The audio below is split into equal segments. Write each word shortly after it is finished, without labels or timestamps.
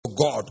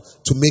God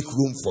to make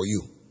room for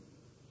you.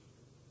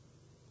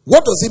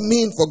 What does it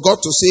mean for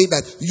God to say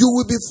that you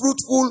will be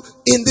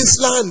fruitful in this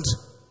land?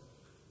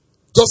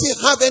 Does it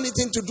have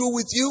anything to do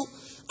with you?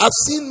 I've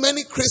seen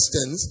many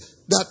Christians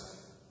that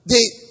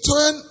they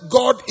turn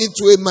God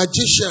into a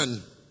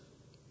magician.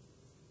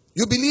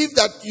 You believe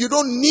that you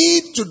don't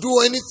need to do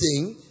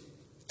anything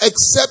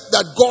except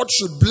that God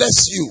should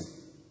bless you.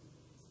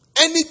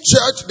 Any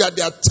church that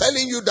they are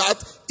telling you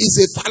that is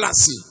a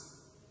fallacy.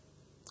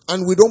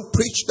 And we don't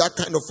preach that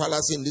kind of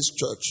fallacy in this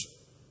church.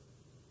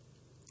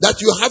 That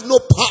you have no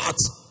part.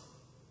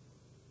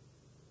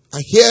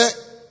 I hear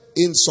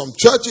in some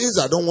churches,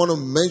 I don't want to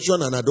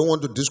mention and I don't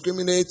want to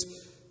discriminate,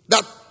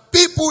 that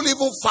people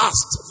even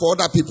fast for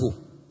other people.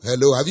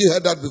 Hello, have you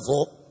heard that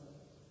before?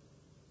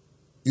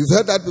 You've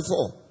heard that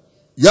before.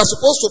 You are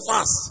supposed to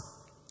fast.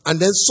 And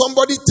then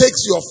somebody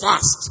takes your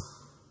fast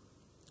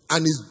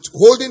and is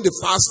holding the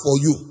fast for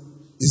you.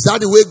 Is that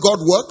the way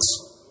God works?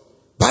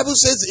 Bible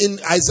says in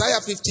Isaiah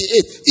 58,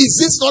 is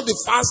this not the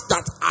fast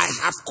that I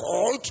have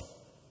called?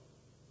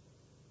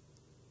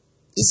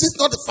 Is this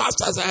not the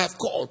fast as I have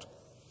called?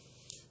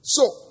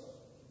 So,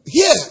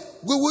 here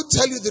we will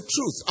tell you the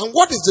truth. And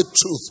what is the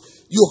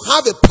truth? You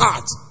have a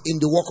part in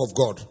the work of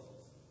God.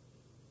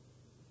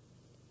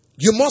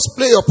 You must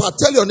play your part.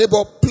 Tell your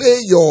neighbor, play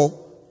your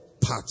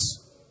part.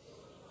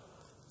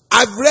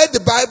 I've read the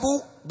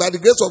Bible by the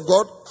grace of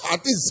God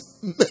at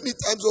least many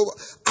times over.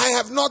 I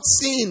have not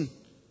seen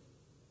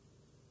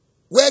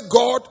where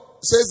God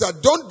says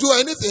that don't do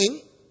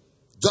anything,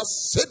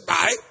 just sit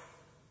by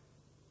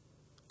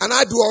and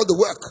I do all the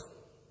work.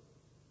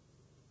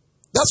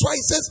 That's why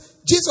he says,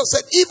 Jesus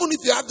said, even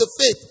if you have the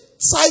faith,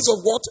 size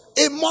of what?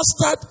 A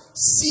mustard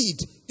seed.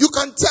 You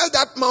can tell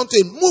that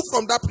mountain, move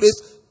from that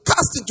place,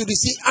 cast into the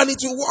sea, and it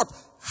will what?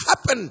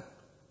 Happen.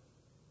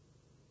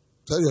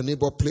 Tell your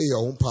neighbor, play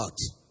your own part.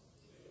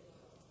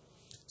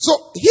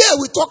 So here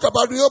we talked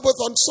about Rehoboth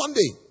on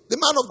Sunday.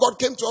 The man of God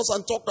came to us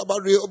and talked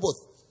about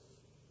Rehoboth.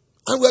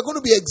 And we're going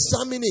to be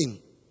examining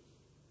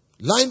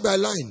line by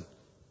line,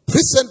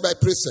 precept by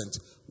precept,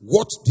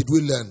 what did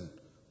we learn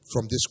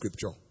from this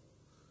scripture?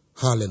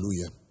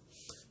 Hallelujah.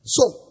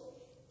 So,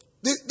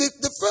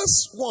 the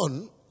first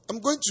one,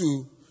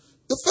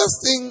 the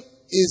first thing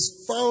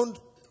is found,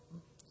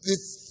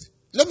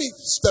 let me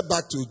step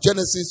back to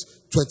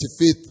Genesis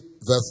 25th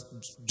verse,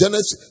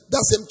 Genesis,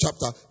 that same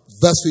chapter,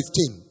 verse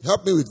 15.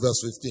 Help me with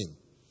verse 15.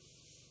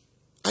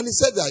 And he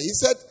said that, he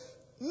said,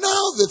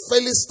 now the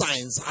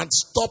Philistines had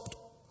stopped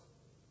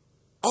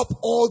up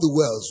all the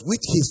wells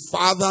which his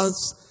father's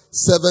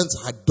servants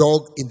had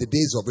dug in the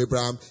days of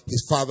Abraham,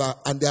 his father,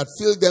 and they had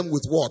filled them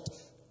with what?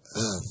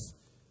 Earth.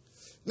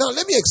 Now,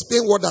 let me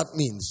explain what that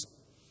means.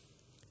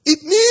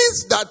 It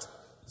means that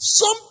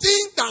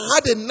something that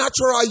had a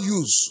natural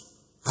use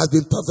has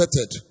been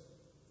perverted.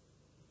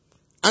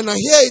 And I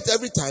hear it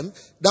every time,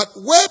 that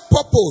where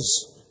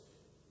purpose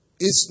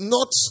is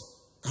not,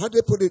 how do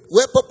they put it?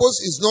 Where purpose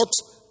is not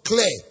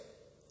clear,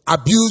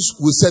 abuse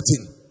will set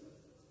in.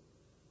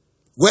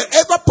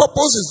 Wherever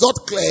purpose is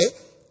not clear,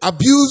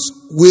 abuse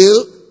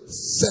will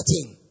set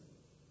in.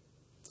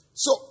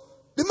 So,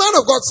 the man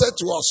of God said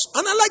to us,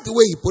 and I like the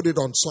way he put it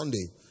on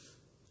Sunday.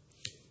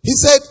 He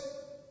said,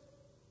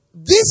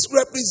 this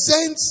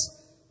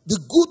represents the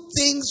good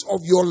things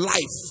of your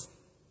life.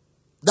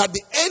 That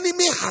the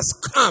enemy has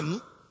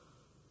come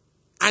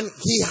and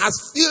he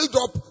has filled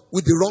up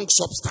with the wrong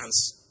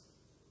substance.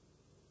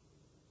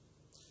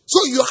 So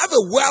you have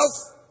a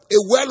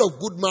well of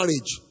good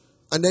marriage,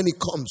 and then he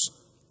comes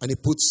and he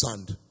puts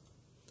sand.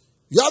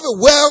 You have a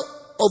well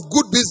of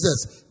good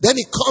business, then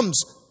he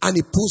comes and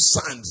he puts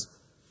sand.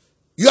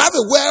 You have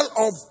a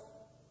well of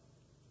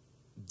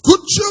good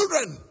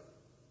children,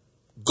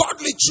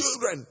 godly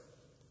children.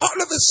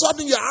 All of a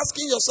sudden you're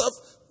asking yourself,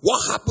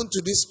 what happened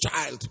to this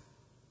child?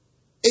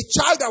 A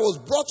child that was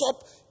brought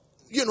up,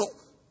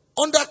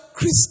 under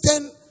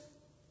Christian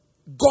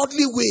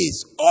godly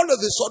ways, all of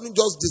a sudden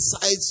just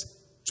decides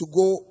to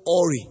go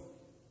Ori.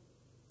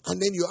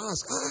 And then you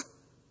ask,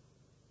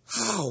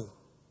 how?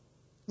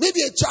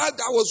 Maybe a child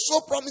that was so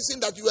promising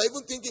that you are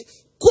even thinking,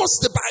 quotes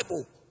the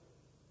Bible.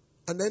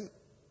 And then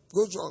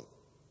goes wrong.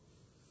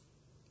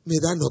 May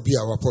that not be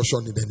our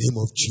portion in the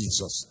name of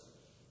Jesus.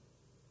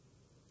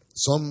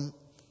 Some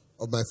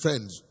of my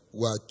friends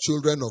were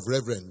children of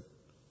reverend.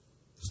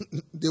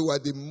 They were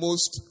the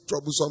most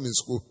troublesome in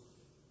school.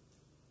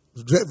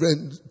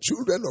 Reverend,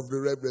 children of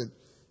the reverend.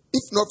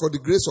 If not for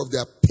the grace of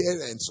their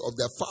parents, of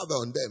their father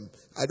on them,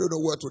 I don't know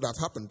what would have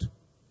happened.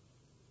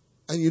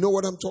 And you know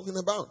what I'm talking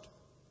about.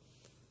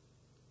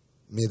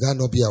 May that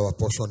not be our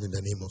portion in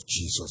the name of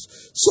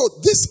Jesus. So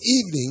this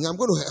evening, I'm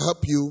going to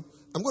help you.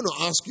 I'm going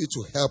to ask you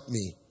to help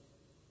me.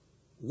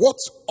 What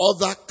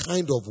other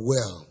kind of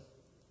well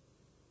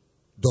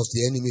does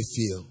the enemy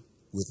fill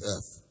with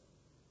earth?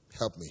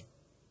 Help me.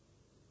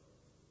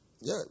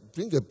 Yeah,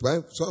 bring the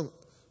Bible.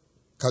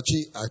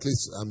 Kachi, at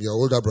least I'm your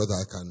older brother.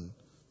 I can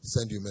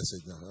send you a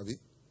message now, have you?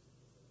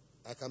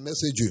 I can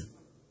message you.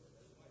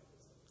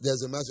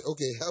 There's a message.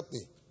 Okay, help me.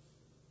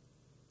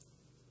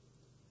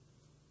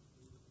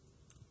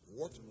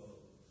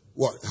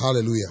 What?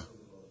 Hallelujah.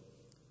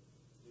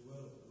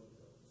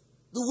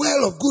 The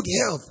well of good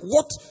health.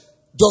 What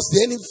does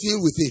the enemy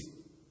feel with it?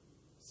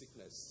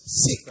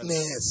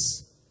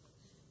 Sickness.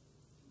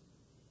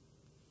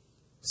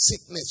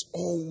 Sickness.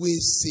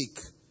 Always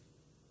sick.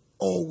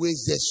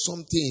 Always there's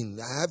something.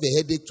 I have a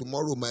headache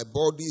tomorrow. My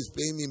body is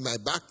playing me. My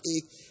back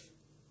ache.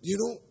 You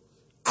know,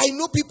 I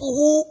know people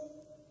who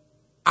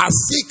are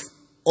sick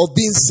of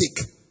being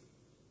sick.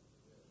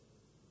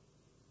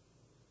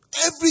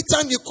 Every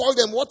time you call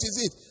them, what is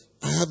it?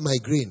 I have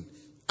migraine.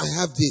 I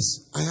have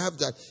this. I have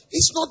that.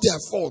 It's not their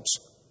fault.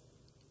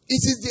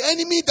 It is the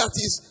enemy that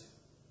is,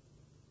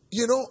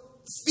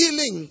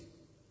 filling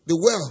the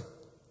well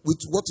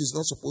with what is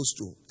not supposed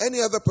to.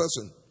 Any other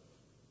person?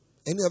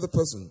 Any other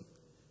person?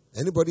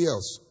 Anybody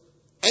else?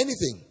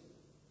 Anything?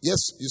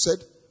 Yes, you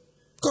said?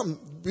 Come,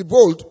 be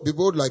bold. Be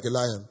bold like a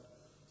lion.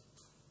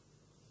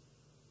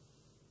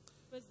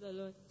 Praise the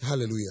Lord.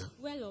 Hallelujah.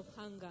 Well of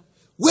hunger.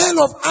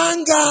 Well of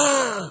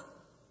anger.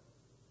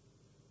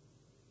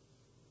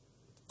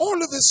 All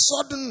of a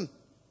sudden.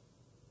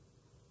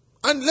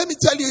 And let me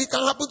tell you, it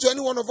can happen to any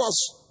one of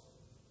us.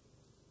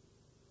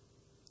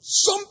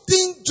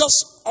 Something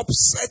just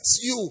upsets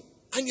you.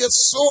 And you're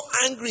so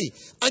angry.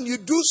 And you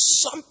do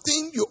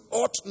something you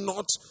ought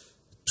not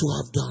to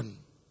have done.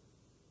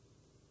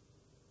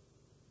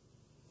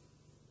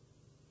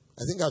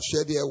 I think I've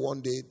shared here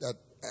one day that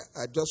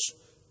I just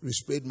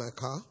resprayed my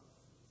car.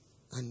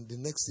 And the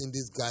next thing,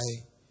 this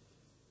guy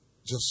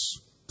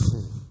just...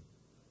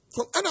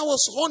 And I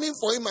was warning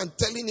for him and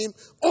telling him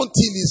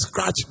until he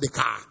scratched the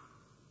car.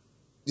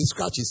 The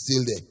scratch is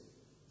still there.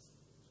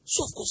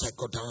 So, of course, I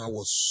got down. I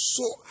was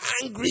so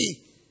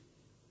angry.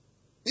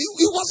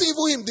 It wasn't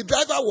even him. The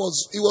driver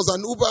was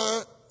an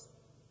Uber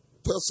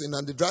person,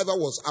 and the driver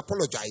was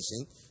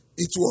apologizing.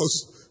 It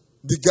was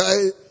the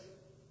guy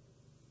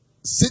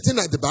sitting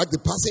at the back, the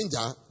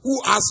passenger,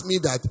 who asked me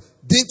that,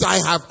 didn't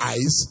I have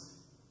eyes?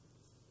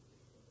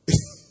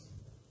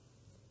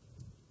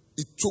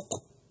 It took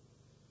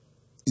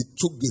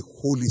the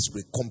Holy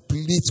Spirit,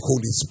 complete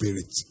Holy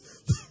Spirit.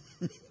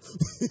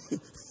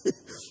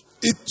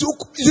 It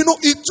took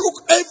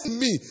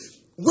me.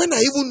 When I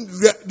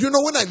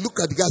look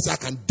at the guy, I say, I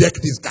can deck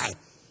this guy.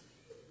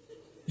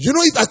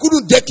 If I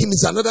couldn't deck him,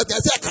 it's another thing. I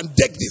say, I can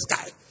deck this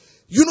guy.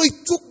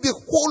 It took the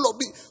whole of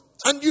me.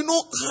 And you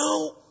know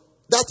how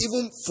that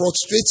even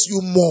frustrates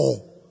you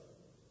more.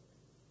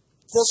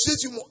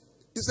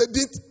 He said,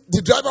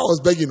 the driver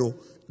was begging,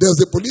 there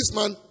was a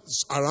policeman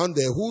around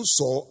there who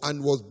saw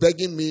and was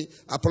begging me,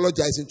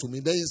 apologizing to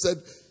me. Then he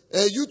said,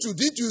 you two,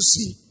 did you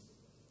see?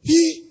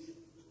 He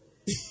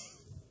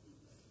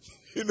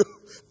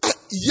I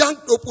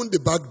yanked open the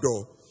back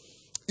door.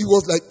 It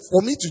was like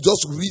for me to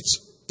just reach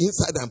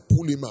inside and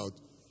pull him out.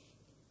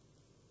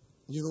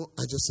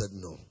 I just said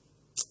no.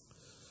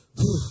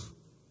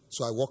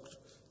 So I walked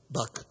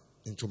back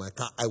into my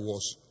car. I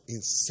was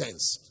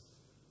incensed.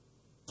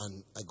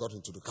 And I got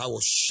into the car. I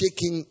was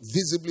shaking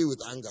visibly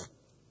with anger.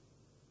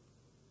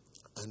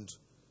 And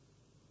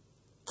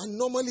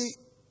normally,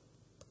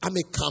 I'm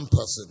a calm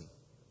person.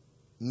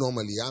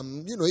 Normally,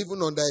 I'm,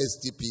 even under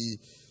STP,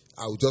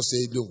 I would just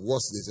say, look,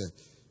 what's this?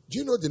 Do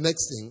you know the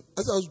next thing?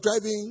 As I was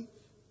driving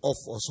off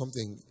or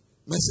something,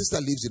 my sister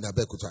lives in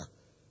Abeokuta.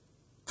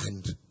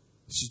 And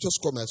she just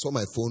called me. I saw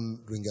my phone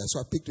ringing. So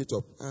I picked it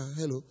up.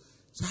 Hello.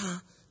 She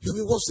said,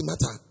 Yomi, what's the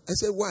matter? I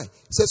said, why?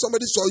 She said,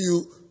 somebody saw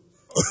you.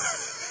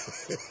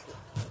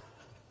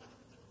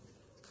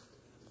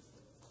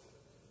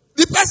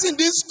 The person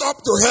didn't stop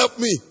to help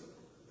me.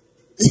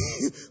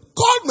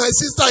 Called my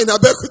sister in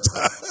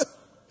Abeokuta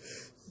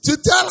to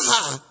tell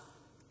her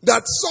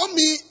that saw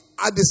me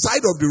at the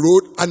side of the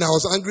road and I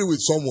was angry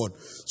with someone.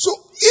 So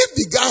if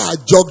the guy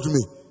had jogged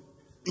me,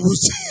 it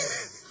was...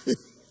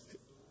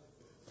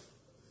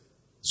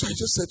 So I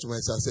just said to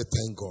myself, I said,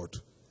 thank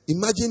God.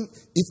 Imagine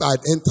if I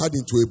had entered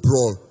into a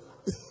brawl.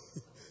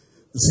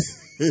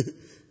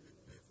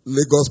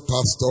 Lagos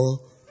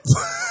pastor.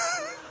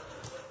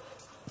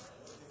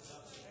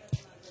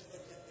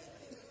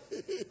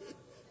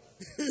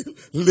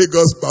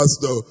 Lagos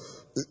pastor.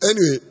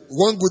 Anyway,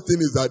 one good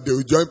thing is that they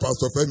will join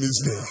Pastor Femi's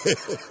name.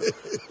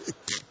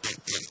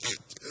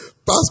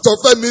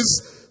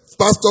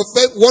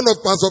 One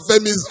of Pastor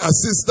Femi's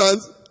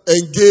assistants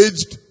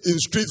engaged in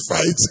street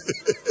fights.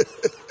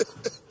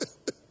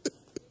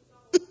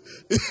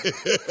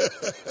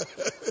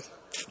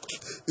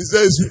 He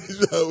says,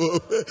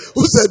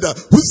 who said that?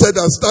 Who said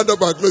that? Stand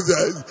up and close your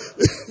eyes.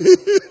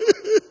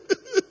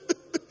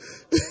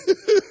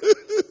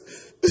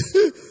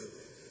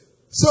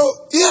 So,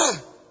 yeah.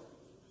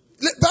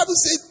 The Bible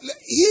says,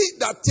 he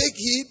that take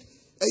heed,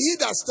 and he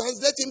that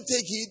stands, let him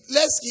take heed,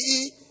 lest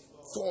he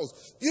falls.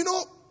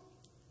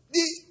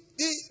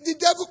 The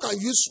devil can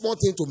use small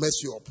thing to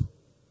mess you up.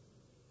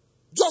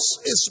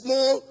 Just a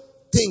small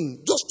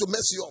thing, just to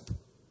mess you up.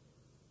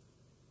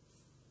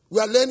 We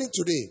are learning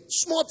today.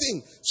 Small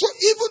thing. So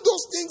even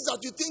those things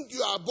that you think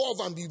you are above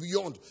and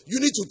beyond, you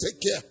need to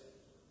take care.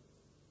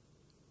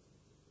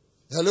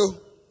 Hello?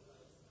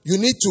 You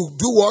need to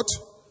do what?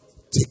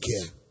 Take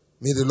care.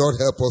 May the Lord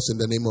help us in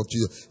the name of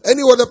Jesus.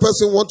 Any other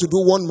person want to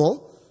do one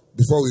more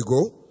before we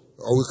go?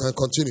 Or we can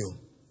continue?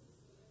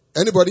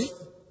 Anybody?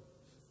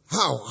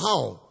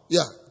 How?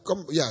 Yeah,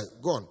 come. Yeah,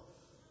 go on.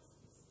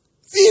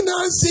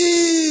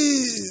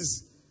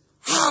 Finances.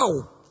 How?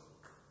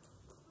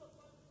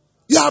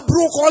 You are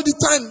broke all the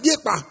time.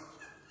 Yepa.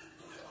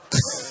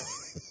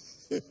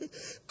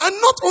 And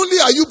not only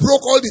are you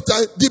broke all the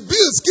time, the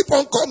bills keep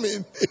on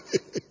coming.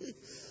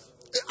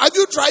 Have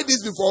you tried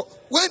this before?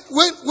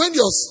 When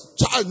your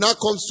child now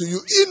comes to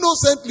you,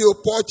 innocently, a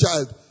poor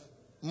child,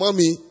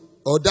 mommy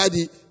or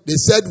daddy, they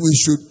said we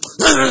should.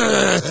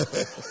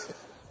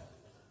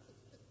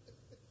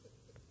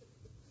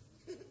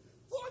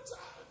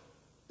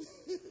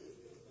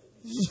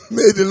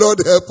 May the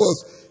Lord help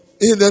us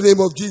in the name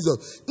of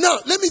Jesus. Now,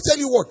 let me tell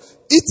you what.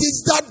 It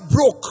is that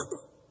broke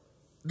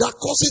that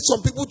causes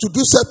some people to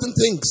do certain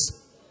things.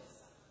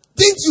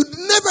 Things you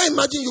never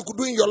imagine you could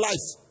do in your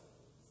life.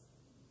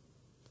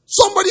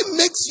 Somebody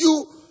makes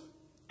you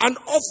an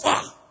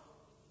offer,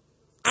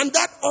 and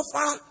that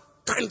offer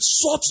can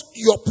sort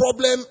your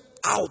problem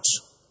out.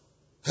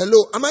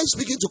 Hello, am I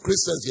speaking to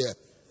Christians here?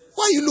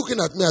 Why are you looking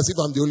at me as if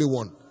I'm the only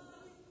one?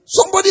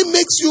 Somebody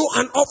makes you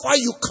an offer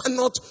you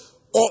cannot,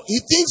 or he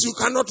thinks you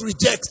cannot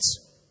reject.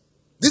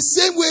 The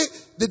same way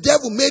the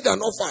devil made an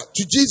offer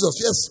to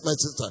Jesus. Yes, my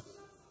sister.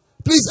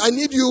 Please, I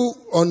need you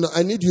on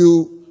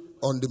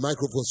the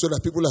microphone so that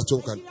people at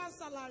home can.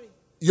 Salary.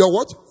 Your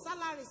what?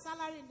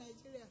 Salary in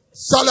Nigeria.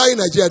 Salary in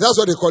Nigeria, that's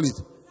what they call it.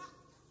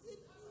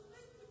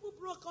 People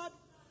broke up.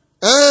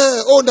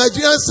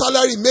 Nigerian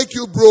salary make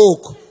you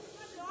broke.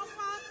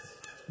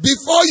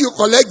 Before you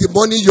collect the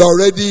money, you're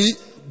already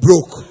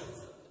broke.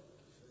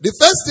 The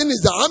first thing is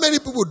that how many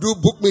people do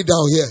book me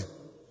down here?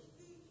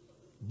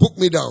 Book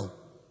me down.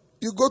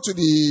 You go to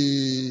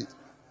the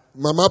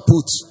Mama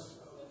Put.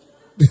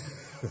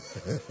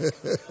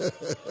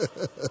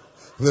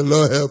 The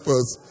Lord help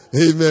us.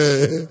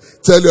 Amen.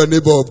 Tell your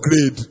neighbor,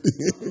 upgrade.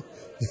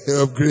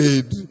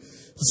 Upgrade.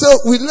 So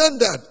we learned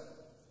that.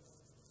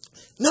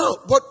 Now,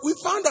 but we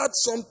found out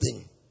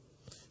something.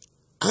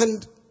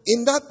 And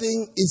in that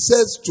thing, it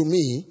says to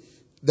me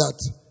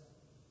that,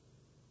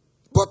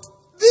 but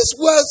these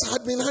wells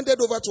had been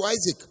handed over to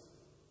Isaac.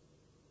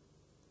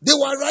 They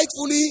were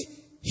rightfully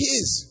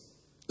his.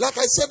 Like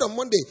I said on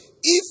Monday,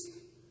 if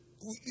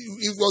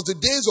it was the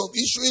days of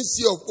issuing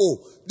C of O,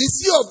 the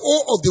C of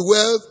O of the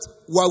wealth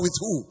were with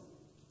who?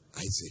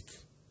 Isaac.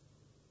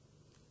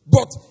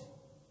 But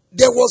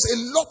there was a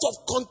lot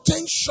of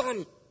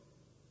contention.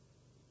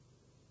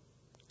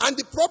 And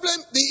the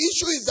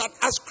issue is that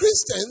as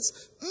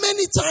Christians,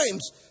 many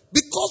times,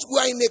 because we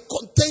are in a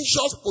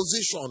contentious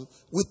position,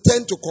 we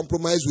tend to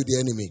compromise with the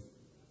enemy.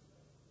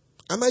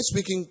 Am I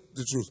speaking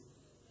the truth?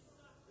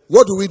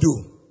 What do?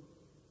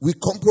 We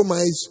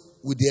compromise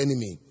with the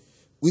enemy.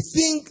 We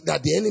think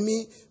that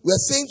we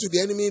are saying to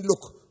the enemy,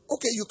 look,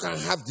 okay, you can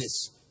have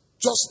this.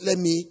 Just let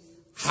me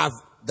have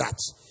that.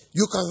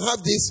 You can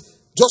have this.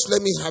 Just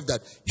let me have that.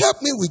 Help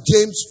me with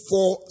James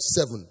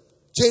 4:7.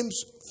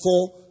 James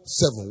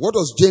 4:7. What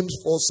does James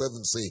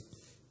 4:7 say?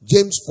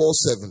 James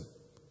 4:7.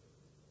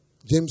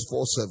 James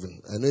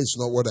 4:7. I know it's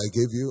not what I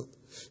gave you.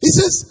 He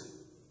says,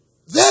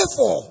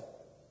 therefore,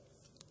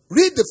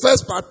 read the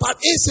first part. Part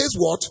A says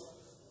what?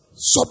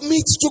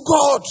 Submit to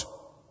God.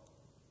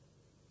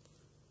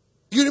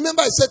 You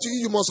remember I said to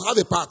you must have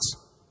a part.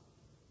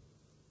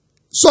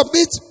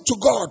 Submit to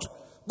God.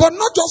 But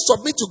not just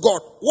submit to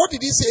God. What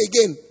did he say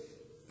again?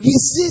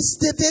 Resist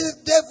the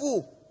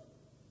devil.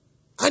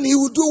 And he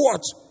will do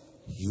what?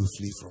 He will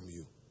flee from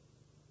you.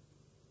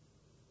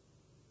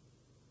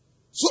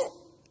 So,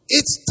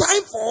 it's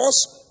time for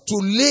us to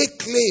lay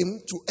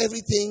claim to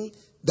everything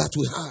that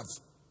we have.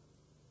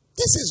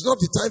 This is not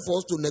the time for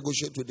us to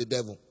negotiate with the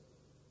devil.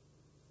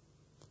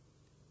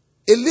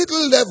 A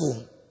little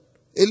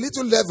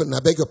leaven, I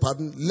beg your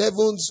pardon,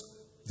 leavens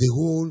the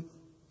whole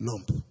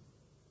lump.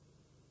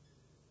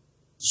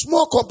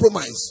 Small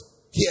compromise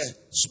here,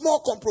 small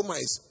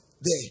compromise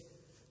there.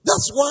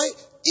 That's why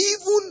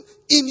even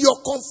in your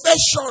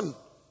confession,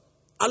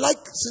 I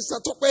like Sister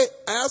Tope,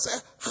 I asked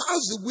her,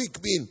 how's the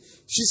week been?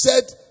 She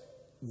said,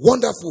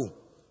 wonderful.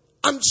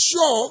 I'm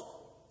sure,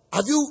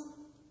 have you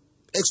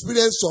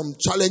experienced some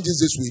challenges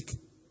this week?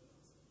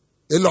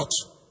 A lot.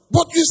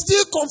 But you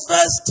still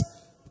confessed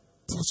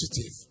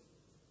positive.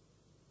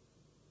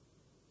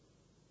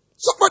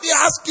 Somebody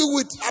asks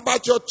you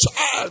about your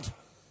child,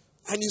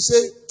 and you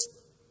say,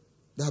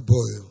 that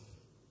boy,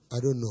 I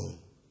don't know.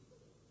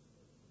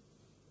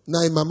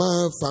 Now in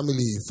Mama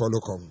family follow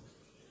come.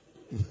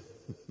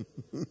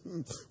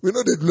 We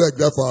know they do like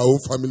that for our own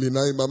family.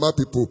 Now in Mama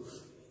people,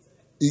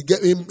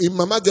 in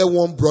Mama get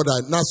one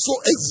brother. Now so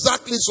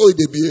exactly so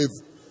they behave.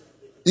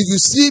 If you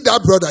see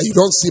that brother, you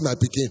don't see my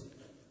pikin.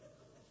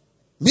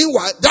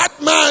 Meanwhile,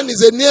 that man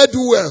is a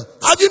ne'er-do-well.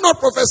 Have you not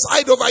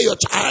prophesied over your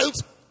child?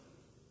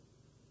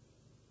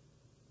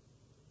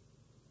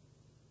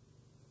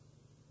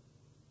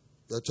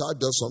 Your child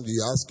does something,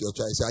 you ask your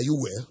child, you say, are you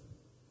well?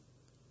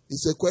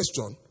 It's a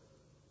question.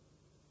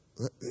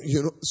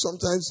 You know,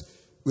 sometimes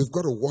we've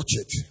got to watch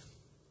it.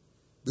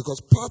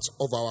 Because part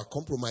of our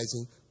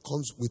compromising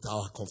comes with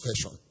our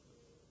confession.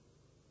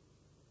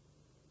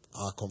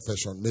 Our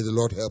confession. May the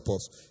Lord help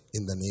us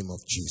in the name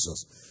of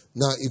Jesus.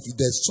 Now, if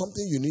there's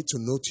something you need to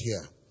note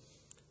here,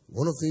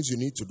 one of the things you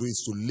need to do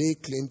is to lay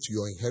claim to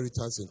your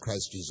inheritance in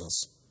Christ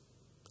Jesus.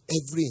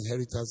 Every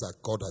inheritance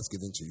that God has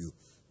given to you,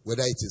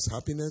 whether it is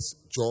happiness,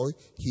 joy,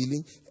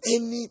 healing,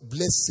 any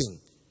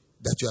blessing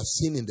that you have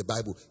seen in the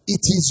Bible,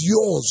 it is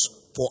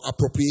yours for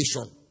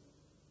appropriation.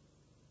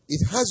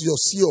 It has your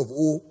C of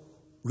O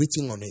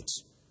written on it.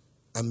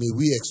 And may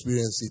we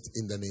experience it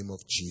in the name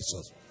of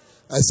Jesus.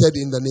 I said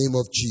in the name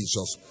of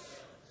Jesus.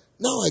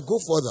 Now I go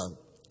further.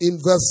 In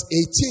verse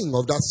 18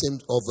 of that same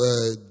of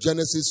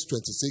Genesis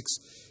 26,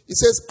 it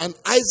says, "And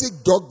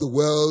Isaac dug the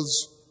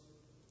wells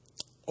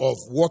of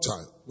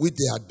water which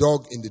they had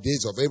dug in the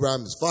days of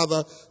Abraham his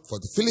father, for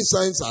the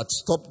Philistines had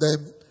stopped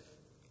them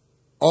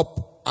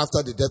up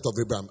after the death of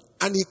Abraham.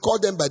 And he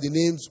called them by the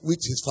names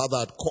which his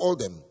father had called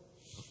them."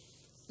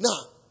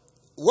 Now,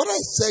 what I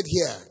said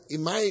here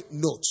in my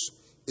notes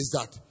is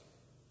that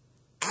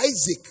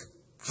Isaac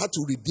had to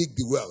redig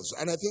the wells.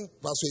 And I think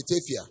Pastor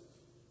Etefia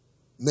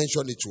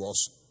mentioned it to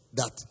us,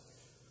 that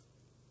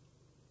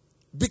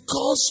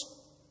because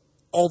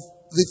of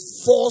the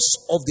force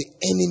of the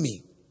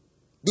enemy,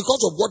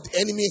 because of what the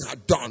enemy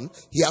had done,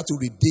 he had to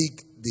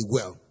redig the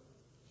well.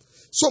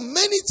 So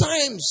many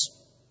times,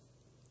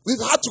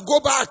 we've had to go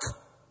back.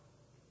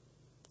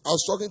 I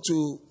was talking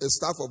to a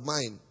staff of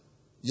mine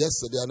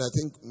yesterday, and I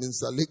think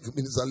Minister Lake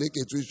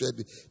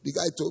said, the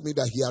guy told me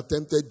that he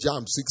attempted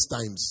jam 6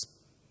 times.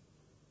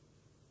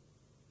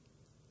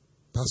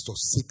 Pastor,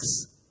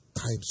 6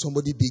 times.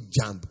 Somebody did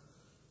jump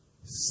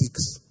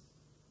 6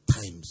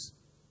 times.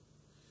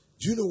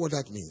 Do you know what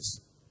that means?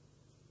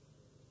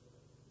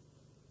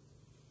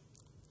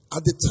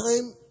 At the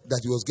time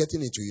that he was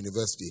getting into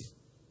university,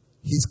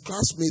 his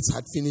classmates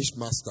had finished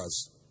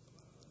masters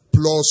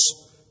plus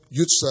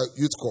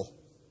youth corps.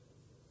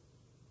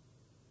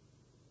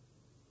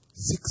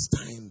 6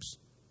 times.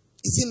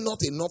 Is it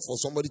not enough for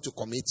somebody to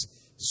commit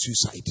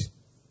suicide?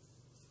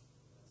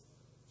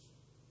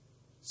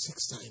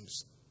 6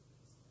 times.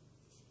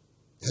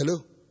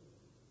 Hello?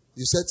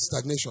 You said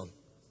stagnation.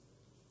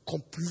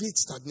 Complete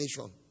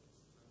stagnation.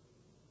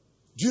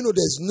 Do you know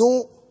there's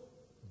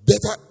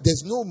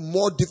no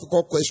more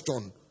difficult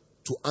question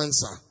to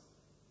answer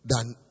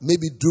than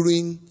maybe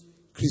during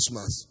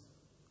Christmas?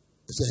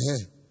 You say,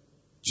 "Hey,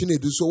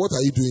 Chinedu, so what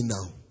are you doing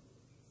now?"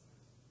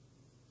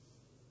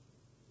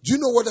 Do you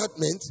know what that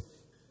meant?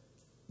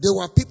 There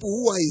were people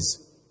who are his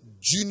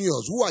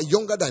juniors, who are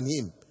younger than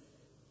him.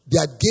 They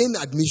had gained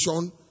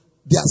admission.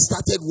 They had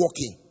started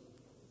working.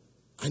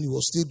 And he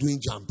was still doing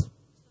jump.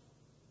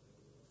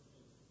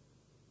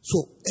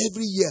 So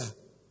every year,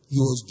 he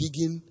was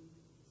digging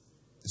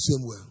the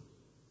same well.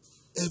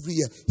 Every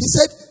year. He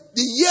said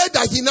the year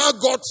that he now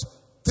got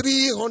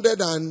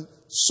 300 and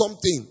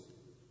something,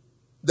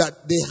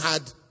 that they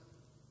had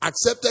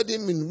accepted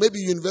him in maybe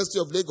University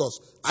of Lagos.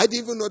 I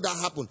didn't even know that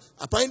happened.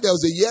 Apparently there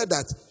was a year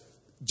that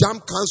JAM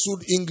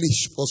cancelled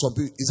English for some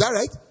people. Is that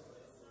right?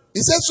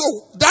 He said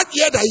so that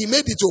year that he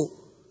made it,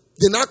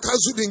 they now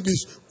cancelled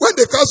English. When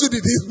they cancelled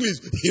it English,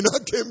 he now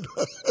came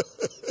down.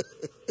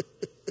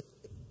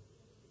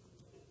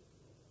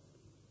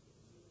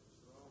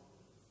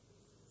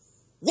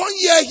 One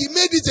year he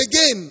made it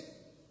again,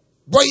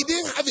 but he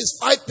didn't have his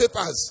 5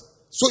 papers.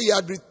 So he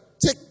had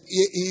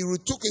he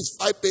retook his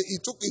 5 papers. He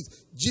took his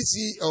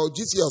GC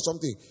or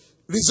something.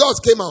 Results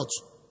came out.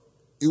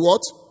 He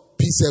what?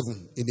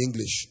 P7 in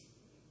English.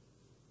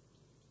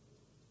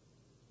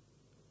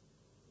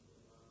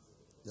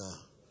 Yeah.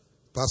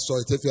 Pastor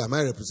Etefia, am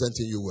I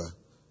representing you well?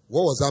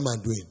 What was that man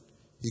doing?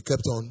 He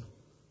kept on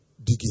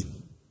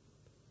digging.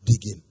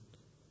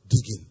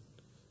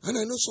 And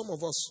I know some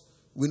of us,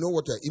 we know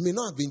what it may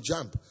not have been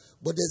jump,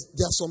 but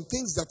there are some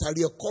things that are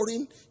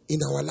reoccurring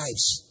in our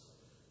lives.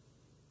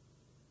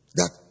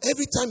 That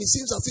every time it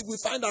seems as if we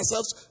find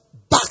ourselves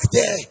back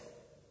there.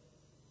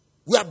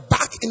 We are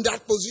back in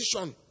that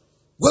position.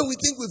 When we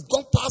think we've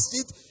gone past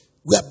it,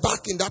 we are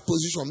back in that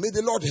position. May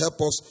the Lord help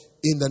us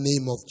in the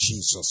name of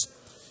Jesus.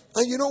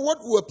 And you know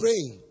what we were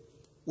praying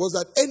was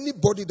that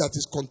anybody that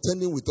is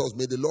contending with us,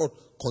 may the Lord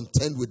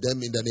contend with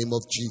them in the name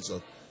of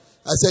Jesus.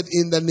 I said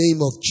in the name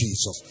of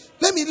Jesus.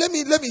 Let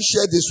me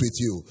share this with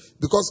you,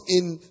 because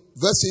in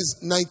verses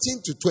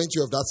 19 to 20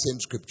 of that same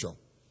scripture,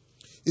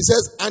 it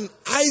says, "And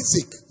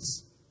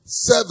Isaac's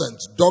servant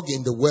dug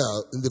in the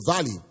well in the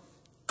valley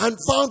and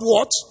found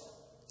what?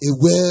 A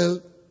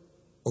well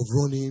of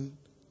running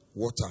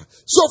water."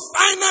 So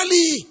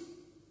finally,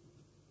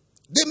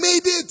 they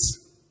made it.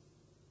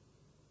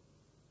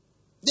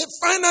 They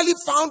finally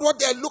found what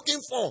they're looking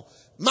for.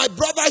 My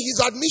brother, his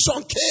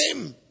admission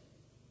came.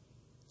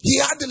 He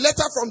had the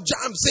letter from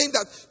JAM saying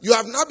that you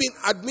have now been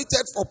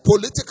admitted for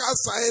political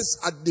science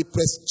at the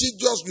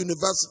prestigious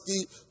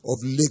University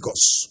of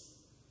Lagos.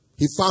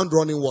 He found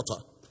running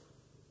water.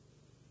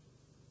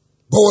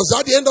 But was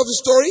that the end of the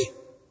story?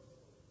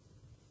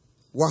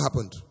 What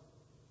happened?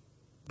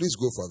 Please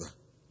go further.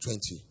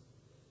 20.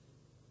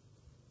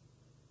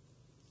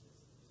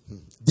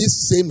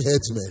 This same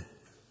headsman.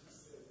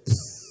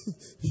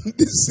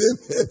 This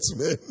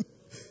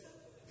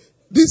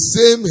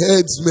same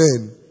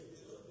headsman.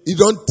 He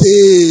don't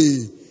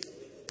take.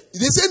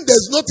 They saying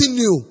there's nothing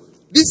new.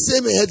 This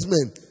same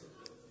headsman.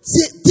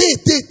 Say, take.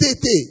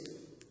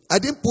 I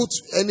didn't put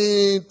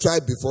any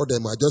tribe before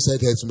them. I just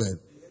said headsman.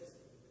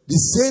 The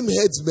same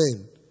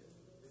headsman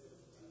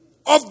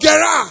of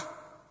Gerar.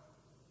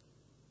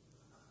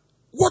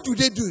 What do?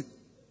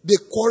 They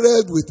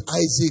quarreled with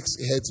Isaac's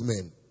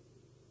headsmen.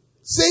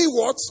 Say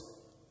what?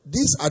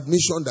 This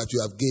admission that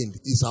you have gained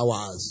is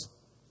ours.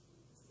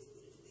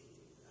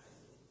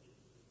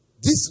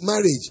 This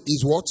marriage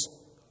is what?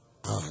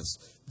 Ours.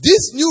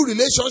 This new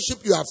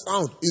relationship you have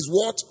found is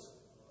what?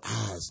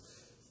 Ours.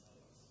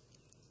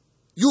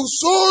 You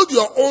sold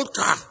your old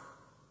car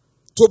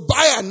to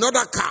buy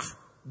another car.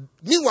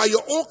 Meanwhile,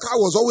 your old car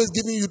was always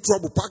giving you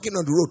trouble parking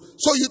on the road.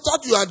 So you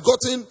thought you had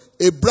gotten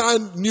a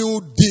brand new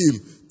deal.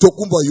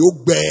 Tokumbo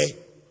Yogbe.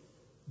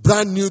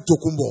 Brand new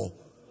Tokumbo.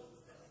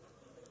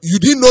 You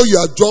didn't know you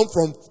had jumped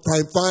from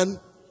frying pan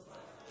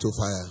to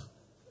fire.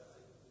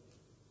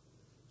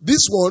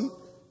 This one,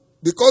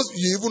 because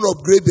you even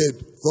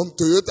upgraded from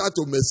Toyota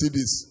to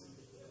Mercedes,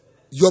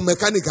 your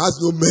mechanic has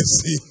no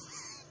mercy.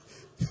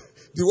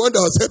 The one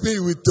that was helping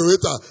you with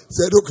Toyota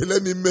said, okay,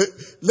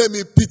 let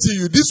me pity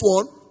you. This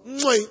one,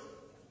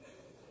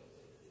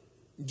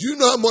 do you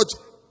know how much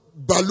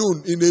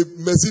balloon in a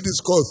Mercedes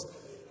costs?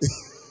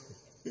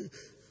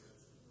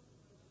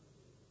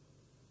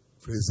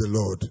 Praise the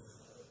Lord.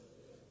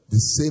 The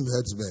same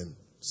headsman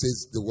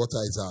says the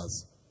water is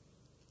ours.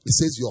 He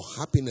says your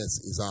happiness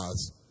is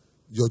ours.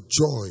 Your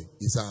joy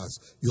is ours.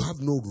 You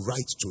have no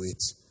right to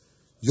it.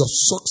 Your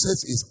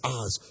success is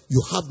ours.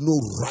 You have no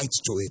right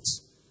to it.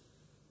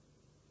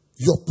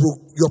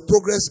 Your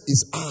progress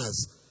is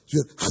ours.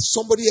 Has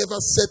somebody ever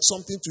said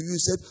something to you? He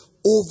said,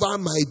 over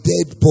my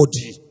dead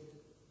body,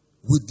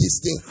 will this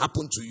thing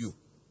happen to you?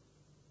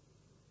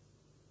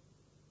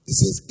 He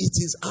says, it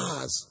is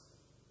ours.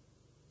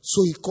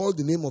 So he called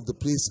the name of the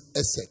place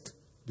Esek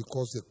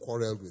because they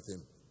quarreled with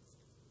him.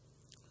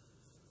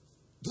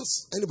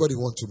 Does anybody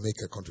want to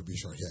make a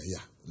contribution here?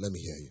 Yeah, let me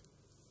hear you.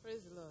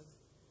 Praise the Lord.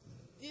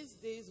 These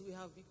days we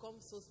have become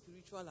so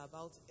spiritual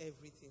about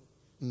everything.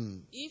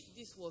 If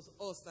this was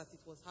us that it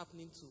was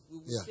happening to, we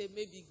would say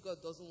maybe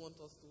God doesn't want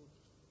us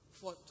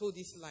to toe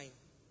this line.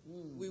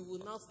 We will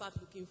now start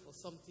looking for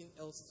something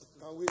else to do.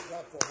 Can we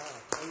clap for her?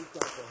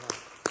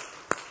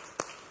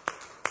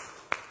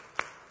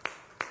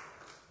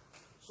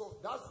 So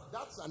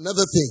that's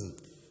another thing.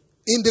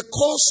 In the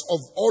course of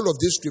all of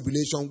this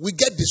tribulation, we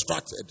get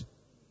distracted.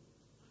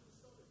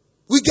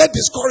 We get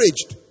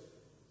discouraged.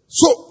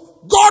 So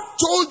God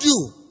told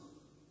you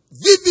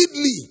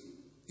vividly,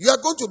 you are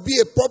going to be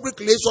a public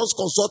relations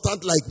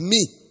consultant like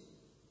me.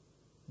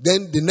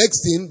 Then the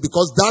next thing,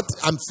 because that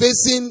I'm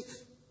facing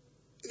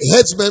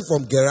headsmen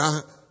from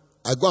Gerar,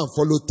 I go and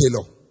follow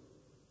Taylor.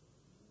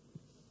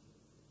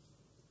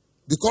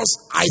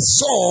 Because I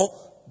saw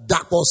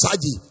Dapo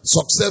Saji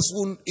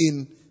successful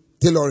in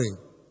tailoring.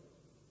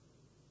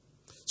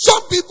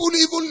 Some people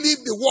even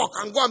leave the work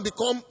and go and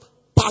become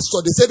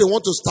pastor. They say they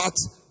want to start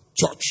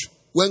church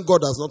when God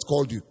has not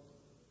called you.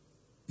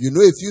 You know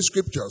a few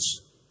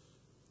scriptures.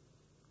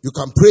 You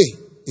can pray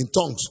in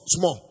tongues,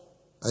 small.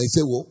 And you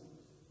say, well,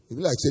 if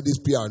you like say this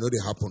prayer, I know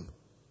they happen.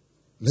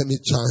 Let me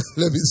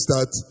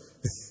start.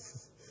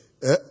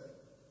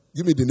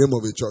 Give me the name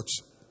of a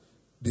church.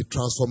 The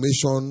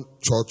Transformation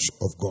Church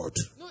of God.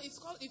 No,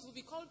 it will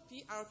be called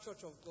PR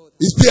Church of God.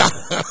 It's PR.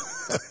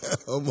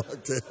 Oh my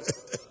God.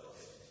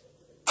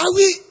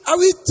 Are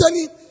we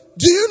telling,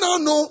 do you now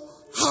know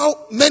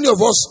how many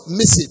of us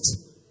miss it?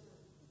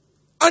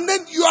 And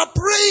then you are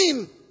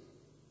praying.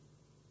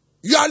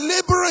 You are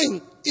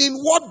laboring in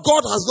what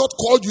God has not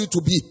called you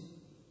to be.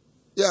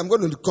 Yeah, I'm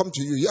going to come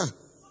to you. Yeah.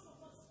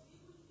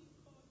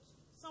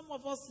 Some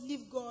of us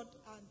leave God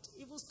and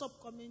even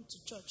stop coming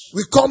to church.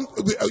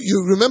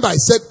 You remember I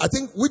said, I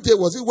think which day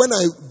was it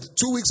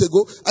 2 weeks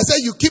ago, I said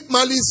you keep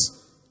malice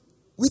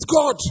with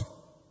God.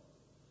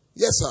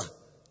 Yes, sir.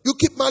 You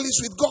keep malice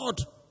with God.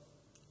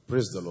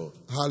 Praise the Lord.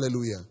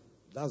 Hallelujah.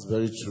 That's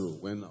very true.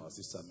 When our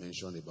sister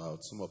mentioned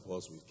about some of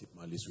us will keep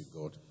malice with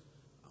God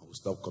and will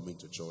stop coming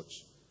to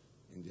church.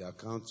 In the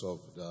account of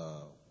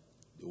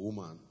the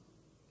woman,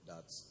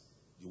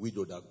 the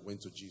widow that went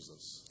to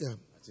Jesus. Yeah.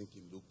 I think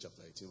in Luke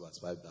chapter 18 verse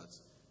 5 that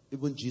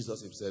even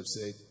Jesus himself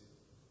said,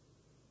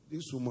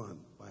 this woman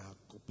by her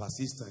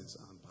persistence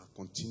and by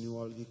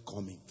continually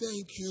coming,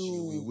 thank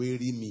you, she will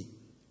weary me.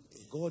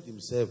 God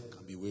himself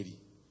can be weary.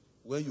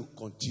 When you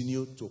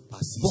continue to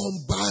persist,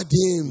 bombard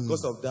him.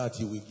 Because of that,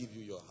 he will give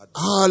you your heart.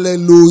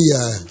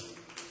 Hallelujah.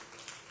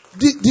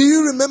 Do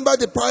you remember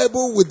the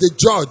parable with the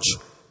judge?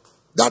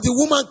 That the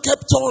woman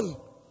kept on.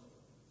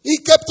 He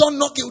kept on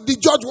knocking. The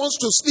judge wants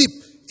to sleep.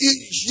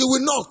 She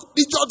will knock.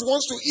 The judge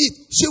wants to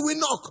eat. She will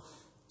knock.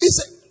 He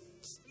said,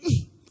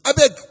 I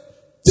beg,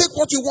 take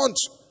what you want.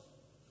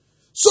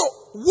 So,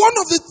 one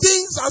of the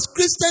things as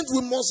Christians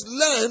we must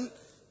learn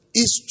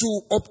is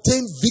to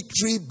obtain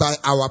victory by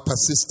our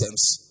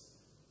persistence.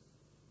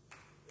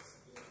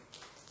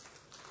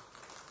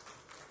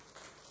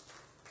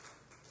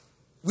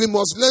 we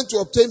must learn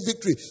to obtain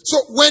victory.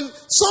 So when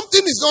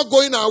something is not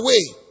going our way,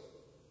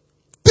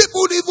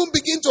 people even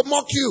begin to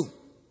mock you.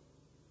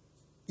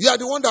 You are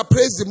the one that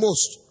prays the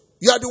most.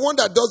 You are the one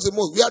that does the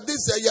most. You are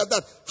this, you are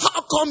that.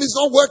 How come it's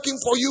not working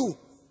for you?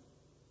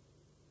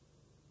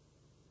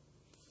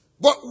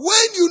 But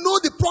when you know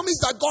the promise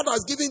that God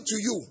has given to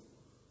you,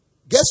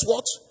 guess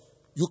what?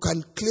 You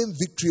can claim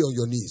victory on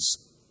your knees.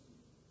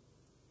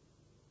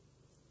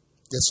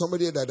 There's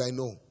somebody that I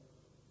know.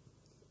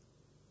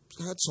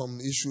 I had some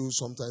issues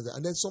sometimes.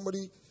 And then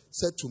somebody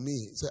said to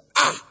me,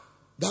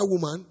 that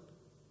woman,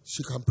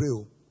 she can pray.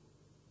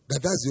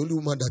 That's the only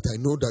woman that I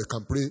know that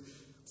can pray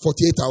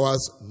 48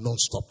 hours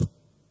non-stop.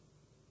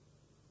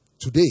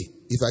 Today,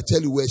 if I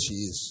tell you where she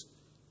is,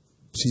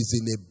 she's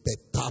in a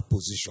better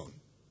position.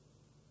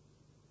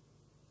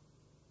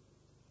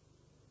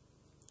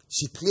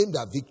 She claimed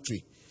her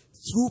victory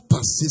through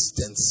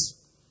persistence.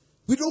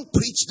 We don't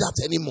preach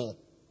that anymore.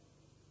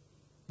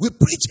 We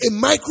preach a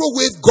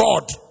microwave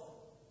God.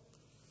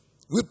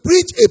 We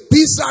preach a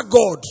pizza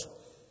God.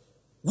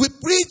 We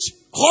preach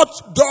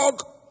hot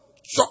dog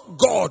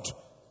God.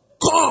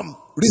 Come,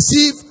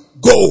 receive,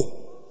 go.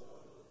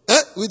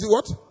 With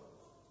what?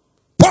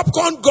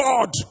 Popcorn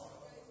God.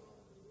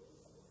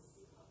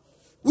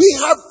 We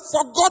have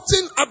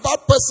forgotten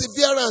about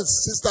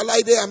perseverance. Sister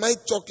Lide, am I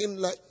talking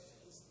like?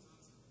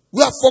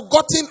 We have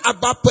forgotten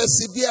about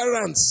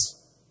perseverance.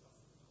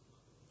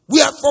 We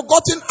have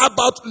forgotten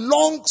about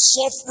long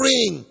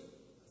suffering.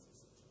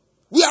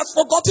 We have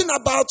forgotten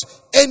about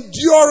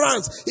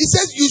endurance. He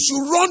says you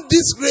should run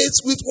this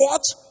race with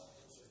what?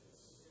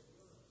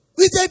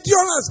 With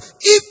endurance.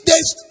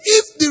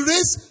 If the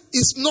race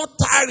is not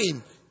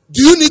tiring,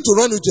 do you need to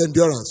run with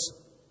endurance?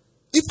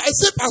 If I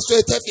say, Pastor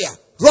Etefia,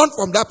 run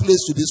from that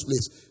place to this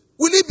place,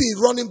 will he be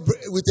running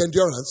with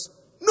endurance?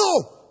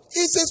 No.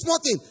 It's a small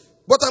thing.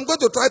 But I'm going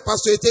to try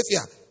Pastor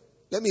Etefia.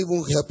 Let me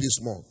even help you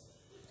small.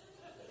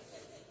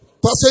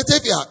 Pastor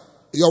Etefia,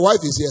 your wife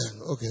is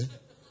here. Okay.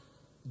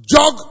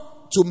 Jog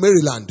to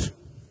Maryland.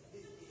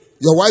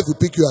 Your wife will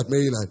pick you at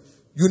Maryland.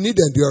 You need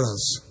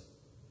endurance.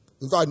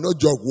 In fact, not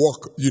jog,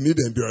 walk. You need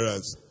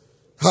endurance.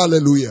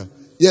 Hallelujah.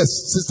 Yes,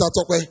 Sister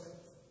Tokwe.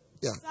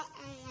 Yeah.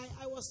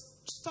 I was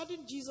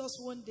studying Jesus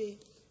one day,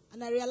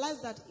 and I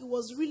realized that he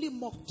was really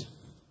mocked.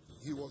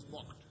 He was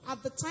mocked.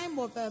 At the time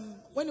of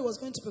when he was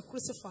going to be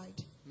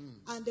crucified.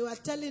 And they were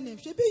telling him,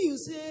 Shebi, you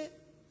say,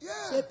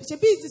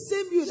 Shebi is the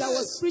same you that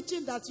was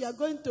preaching that you are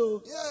going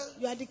to,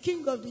 you are the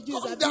king of the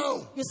Jews. Calm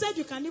down. You said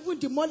you can even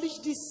demolish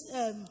this,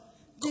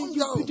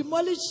 you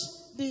demolish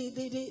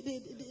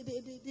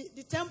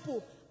the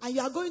temple, and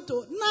you are going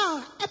to,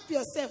 now, help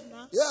yourself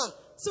now. Yeah.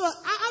 So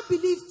I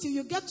believe till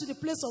you get to the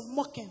place of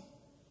mocking,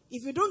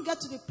 if you don't get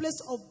to the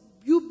place of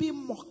you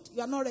being mocked,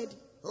 you are not ready.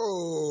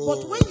 Oh.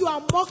 But when you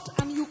are mocked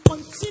and you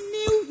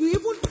continue, you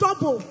even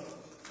double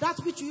that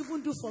which you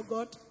even do for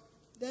God,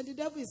 then the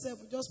devil himself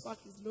will just pack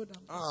his load and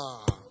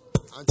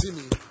Auntie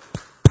me.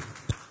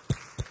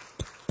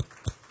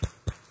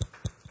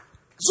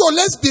 So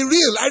let's be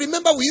real. I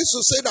remember we used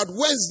to say that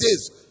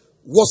Wednesdays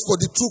was for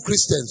the true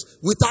Christians.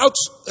 Without,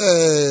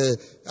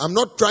 I'm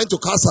not trying to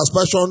cast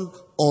aspersion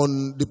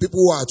on the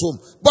people who are at home.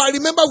 But I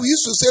remember we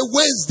used to say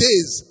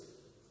Wednesdays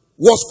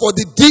was for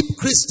the deep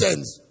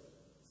Christians.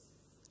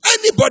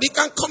 Anybody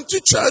can come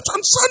to church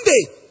on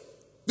Sunday.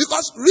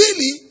 Because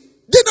really,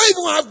 they don't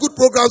even have good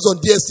programs on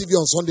DSTV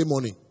on Sunday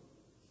morning.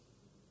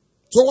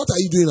 So what are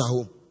you doing at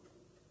home?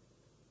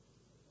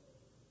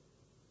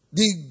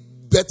 The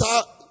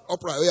better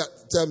opera. Yeah,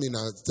 tell me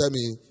now. Tell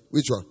me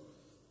which one.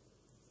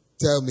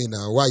 Tell me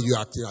now. Why are you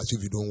acting as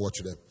if you don't watch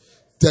them?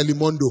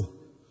 Telemundo.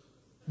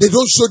 They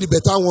don't show the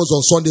better ones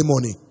on Sunday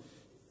morning.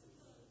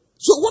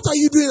 So what are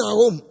you doing at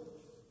home?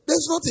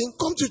 There's nothing.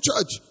 Come to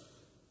church.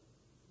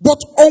 But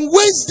on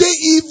Wednesday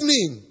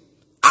evening,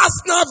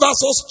 Arsenal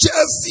versus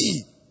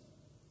Chelsea,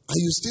 and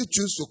you still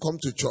choose to come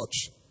to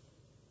church.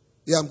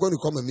 Yeah, I'm going to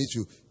come and meet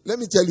you. Let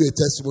me tell you a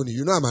testimony.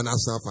 You know I'm an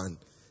Arsenal fan.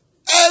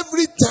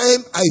 Every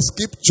time I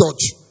skip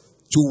church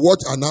to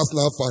watch an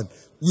Arsenal fan,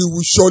 we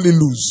will surely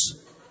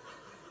lose.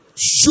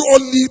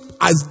 Surely,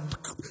 as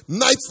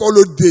night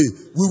followed day,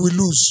 we will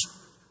lose.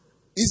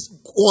 It's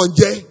one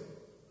day.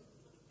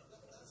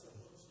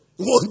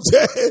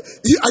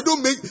 I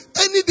don't make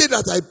any day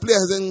that I play.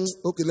 I say,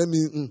 okay, let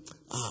me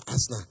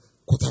Arsenal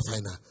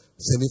quarter-final,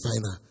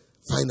 semi-final,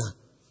 final.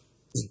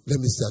 Let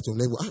me start home.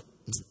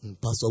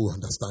 Pastor will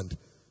understand.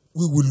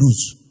 We will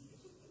lose.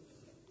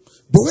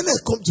 But when I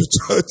come to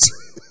church,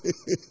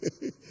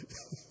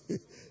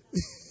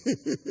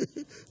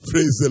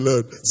 praise the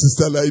Lord,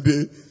 Sister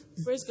Lide.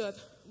 Praise God.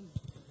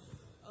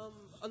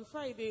 On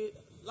Friday,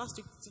 last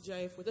week,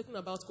 TGIF, we're talking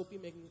about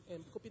coping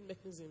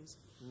mechanisms.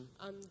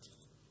 And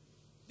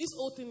this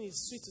whole thing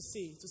is sweet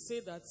to say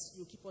that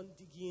you keep on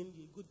digging,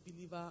 you're a good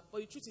believer.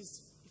 But the truth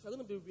is, if you're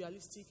going to be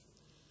realistic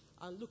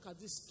and look at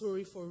this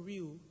story for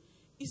real,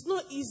 it's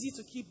not easy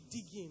to keep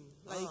digging.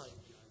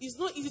 It's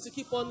not easy to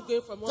keep on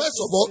going from one First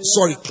place of all, to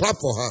sorry, another. clap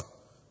for her.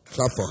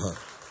 Clap for her.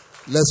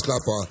 Let's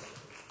clap for her.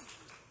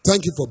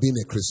 Thank you for being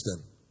a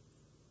Christian.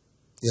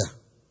 Yeah.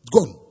 Go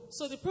on.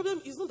 So the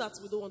problem is not that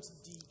we don't want to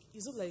dig.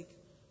 It's not like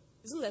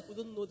we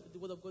don't know that the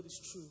word of God is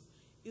true.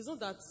 It's not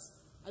that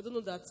I don't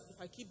know that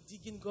if I keep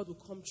digging, God will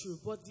come true.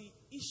 But the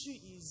issue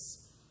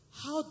is,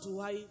 how do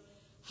I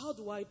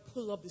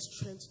pull up the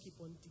strength to keep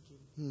on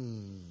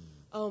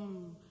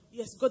digging?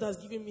 Yes, God has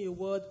given me a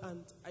word,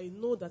 and I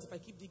know that if I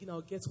keep digging,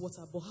 I'll get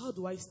water. But how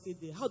do I stay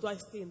there? How do I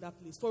stay in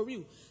that place? For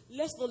real,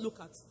 let's not look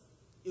at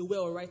a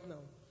well right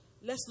now.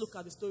 Let's look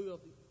at the story of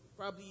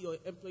probably your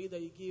employee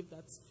that you gave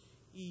that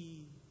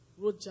he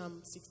wrote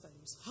jam 6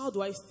 times. How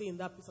do I stay in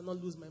that place and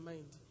not lose my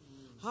mind?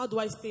 How do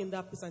I stay in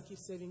that place and keep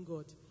serving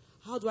God?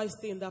 How do I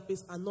stay in that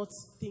place and not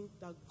think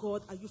that,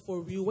 God, are you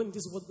for real? When is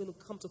this word going to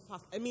come to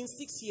pass? I mean,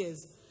 6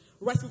 years.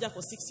 Writing jam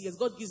for 6 years.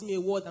 God gives me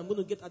a word. I'm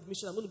going to get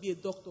admission. I'm going to be a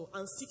doctor.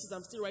 And 6 years,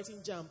 I'm still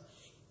writing jam.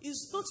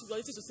 It's not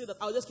reality to say that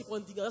I'll just keep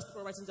on digging. I'll just keep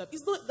on writing jam.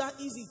 It's not that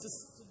easy to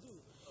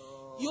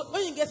do.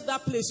 When you get to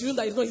that place, you know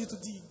that it's not easy to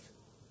dig.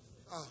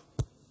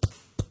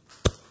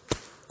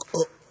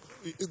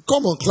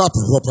 Come on, clap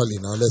properly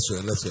now. Let's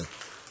hear.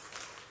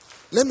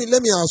 Let me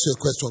ask you a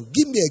question.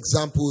 Give me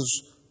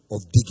examples of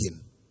digging.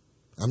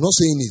 I'm not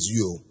saying it's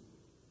you.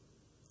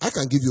 I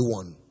can give you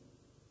one.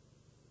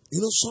 You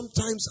know,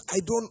 sometimes I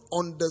don't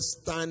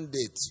understand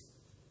it.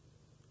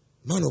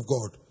 Man of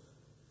God,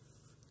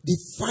 the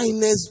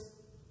finest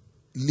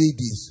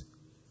ladies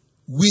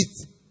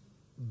with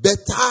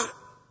better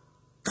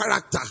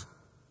character,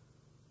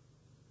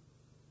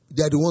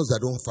 they are the ones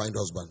that don't find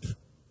husband.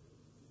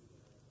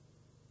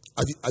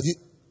 Have you?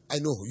 I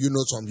know you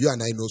know some. You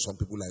and I know some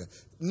people like that.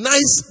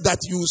 Nice that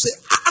you say,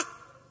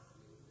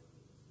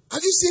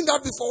 have you seen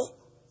that before?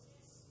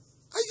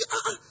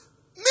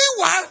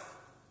 Meanwhile,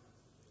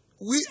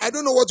 I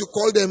don't know what you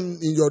call them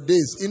in your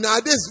days. In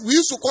our days, we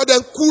used to call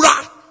them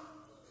kura.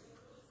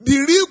 The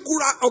real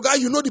kura.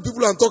 Okay, you know the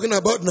people I'm talking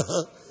about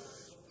now.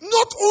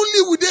 Not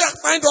only will they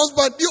find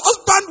husband, the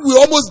husband will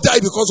almost die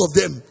because of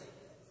them.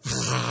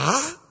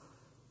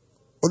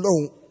 Oh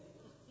no.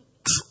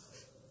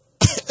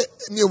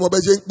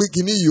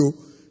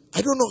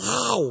 I don't know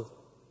how.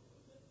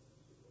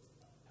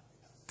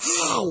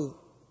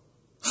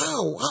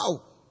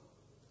 How?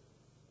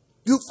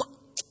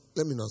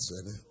 Let me not say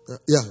that.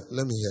 Yeah,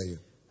 let me hear you.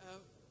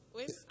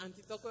 When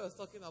Auntie Toko was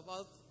talking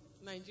about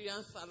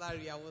Nigerian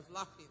salary, I was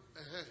laughing.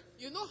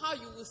 You know how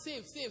you will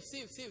save.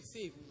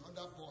 On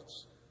that pot.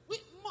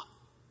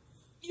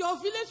 Your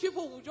village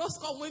people will just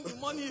come when the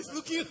money is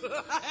looking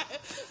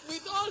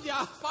with all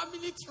their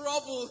family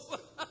troubles.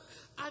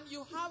 And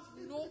you have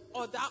no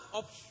other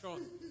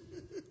option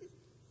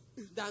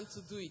than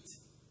to do it.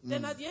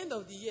 Then at the end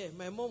of the year,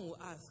 my mom will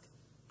ask,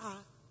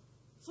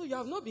 so you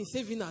have not been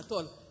saving at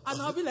all?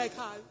 And I'll be like,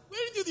 where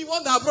did you the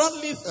one that brought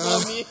list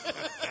for me?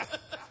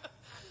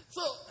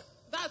 So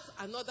that's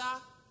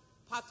another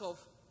part of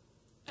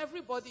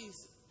everybody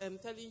is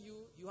telling you,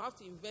 you have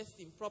to invest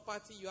in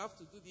property, you have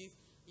to do this.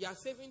 You are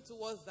saving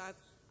towards that,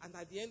 and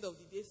at the end of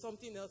the day,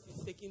 something else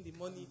is taking the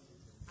money.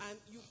 And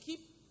you keep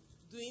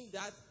doing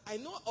that. I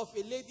know of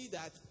a lady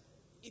that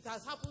it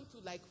has happened to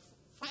like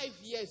 5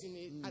 years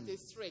at a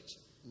stretch.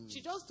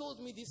 She just told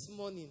me this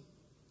morning.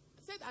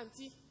 I said,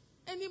 Auntie,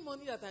 any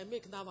money that I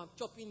make now, I'm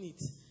chopping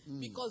it.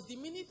 Because the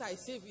minute I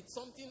save it,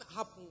 something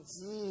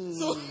happens.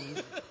 So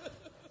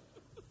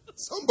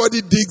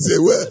somebody digs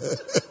a well.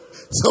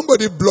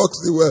 Somebody blocks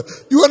the well.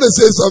 You want to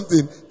say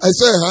something? I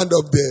saw a hand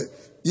up there.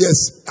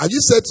 Yes. Have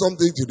you said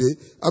something today?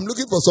 I'm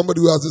looking for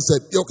somebody who hasn't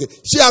said. Okay.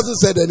 She hasn't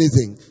said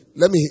anything.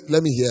 Let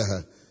me hear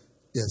her.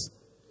 Yes.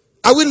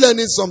 Are we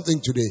learning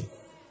something today?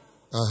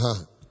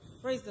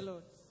 Praise the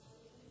Lord.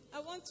 I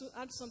want to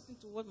add something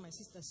to what my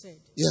sister said.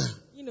 Yeah.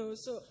 You know,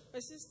 so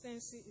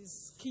persistency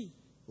is key.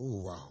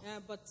 Oh, wow.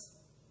 But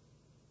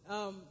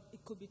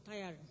it could be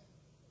tiring.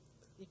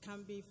 It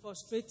can be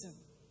frustrating.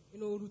 You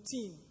know,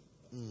 routine.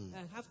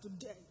 Have to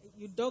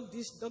you dug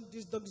this.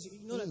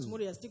 You know that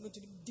tomorrow you're still going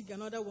to dig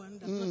another one.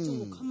 That nothing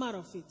will come out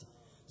of it.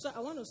 So I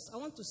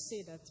want to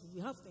say that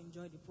we have to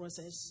enjoy the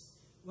process.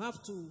 We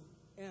have to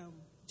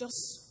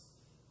just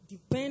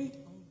depend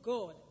on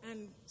God,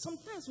 and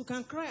sometimes we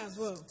can cry as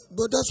well.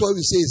 But that's why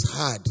we say it's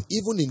hard.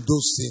 Even in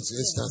those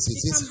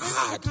instances, it's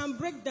hard. We can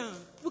break down.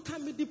 We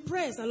can be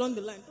depressed along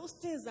the line. Those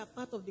things are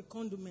part of the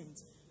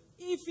condiment.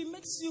 If it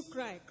makes you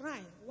cry.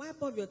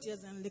 Wipe off your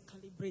tears and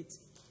recalibrate.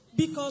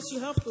 Because you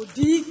have to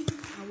dig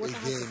and water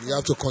has to come. You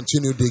have to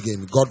continue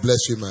digging. God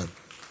bless you, man.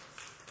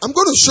 I'm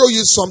going to show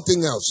you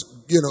something else.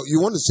 You know,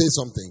 you want to say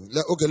something.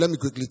 Okay, let me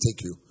quickly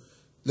take you.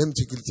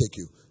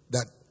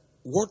 That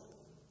what?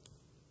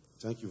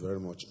 Thank you very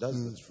much. That's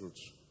the truth.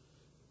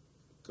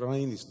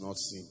 Crying is not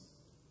sin.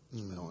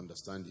 I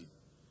understand it.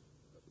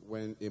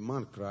 When a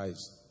man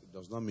cries, it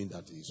does not mean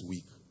that he is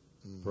weak.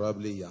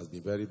 Probably he has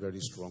been very, very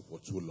strong for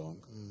too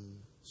long.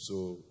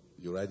 So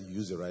you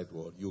use the right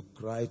word. You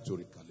cry to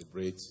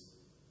recalibrate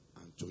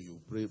until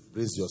you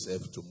brace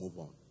yourself to move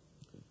on.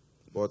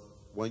 But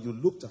when you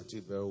looked at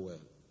it very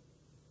well,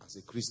 as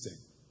a Christian,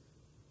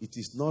 it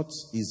is not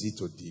easy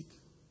to dig.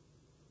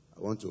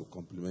 I want to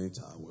compliment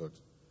our word.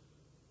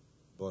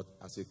 But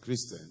as a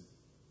Christian,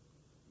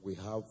 we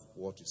have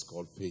what is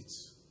called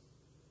faith.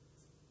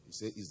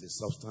 He said, it's the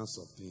substance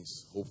of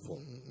things hoped for,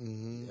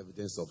 the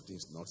evidence of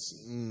things not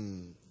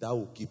seen. That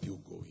will keep you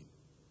going.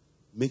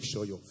 Make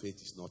sure your faith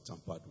is not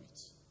tampered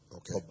with.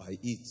 Okay. For by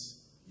it,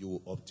 you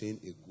will obtain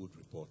a good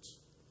report.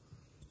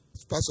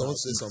 Pastor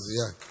wants to say something,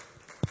 yeah.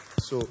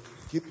 So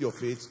keep your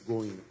faith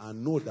going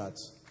and know that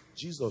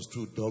Jesus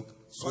too dug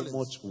so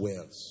much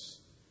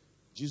wells.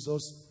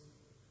 Jesus,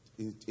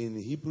 in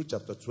Hebrews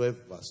chapter 12,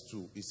 verse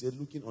 2, he said,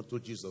 looking unto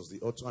Jesus, the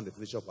author and the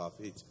finisher of our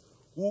faith,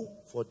 who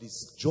for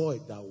this joy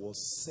that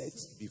was set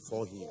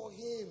before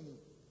him,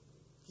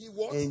 he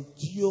what?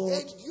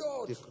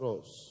 Endured the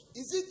cross.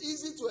 Is it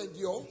easy to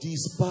endure?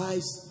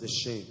 Despise the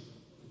shame.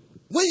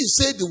 When you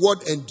say the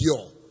word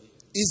endure,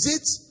 is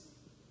it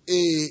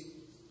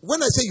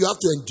when I say you have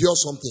to endure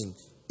something,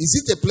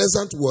 is it a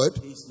pleasant word?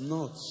 It's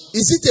not.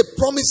 Is it a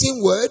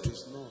promising word?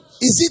 It's not.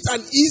 Is it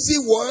an easy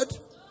word?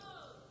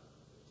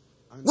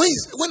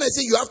 When I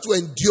say you have to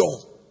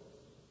endure,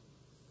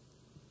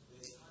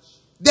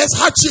 there's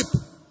hardship.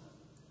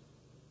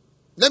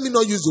 Let me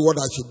not use the word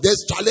hardship.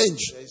 There's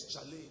challenge. There's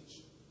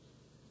challenge.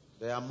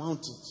 There are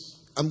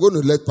mountains. I'm going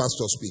to let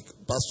Pastor speak.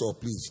 Pastor,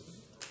 please.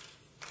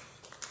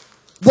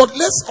 But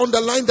let's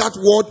underline that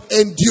word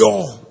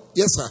endure.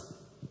 Yes, sir.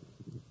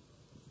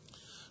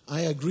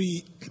 I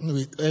agree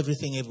with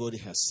everything everybody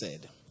has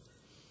said.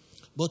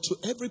 But to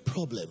every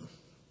problem,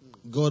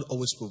 God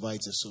always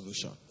provides a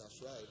solution.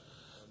 That's right.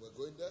 And we're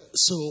going there.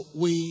 So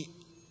we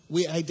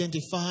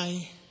identify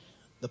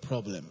the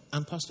problem.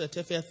 And Pastor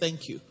Tefia,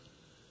 thank you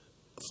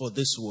for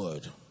this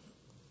word.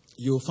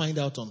 You'll find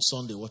out on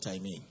Sunday what I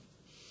mean.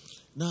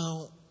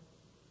 Now,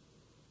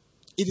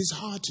 it is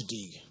hard to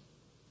dig.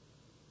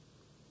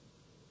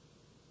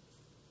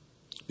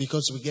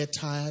 Because we get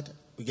tired,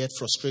 we get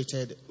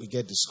frustrated, we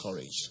get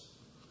discouraged.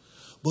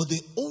 But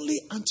the only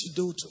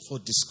antidote for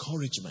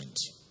discouragement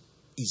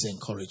is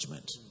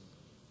encouragement.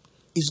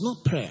 It's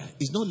not prayer,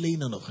 it's not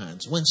laying on of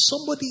hands. When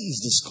somebody is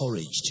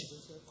discouraged,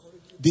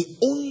 the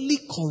only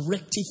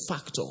corrective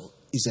factor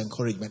is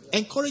encouragement.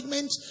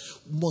 Encouragement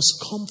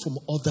must come from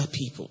other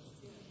people.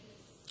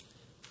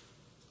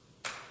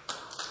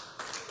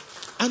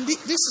 And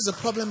this is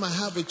a problem I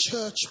have with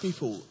church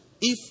people.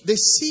 If they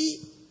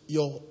see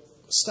your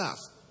staff,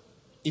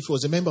 if he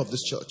was a member of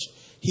this church,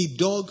 he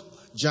dug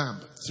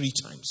jam 3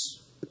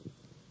 times.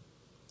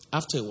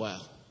 After a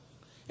while,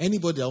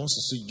 anybody that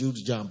wants to do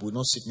the jam will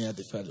not sit near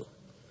the fellow.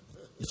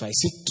 If I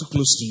sit too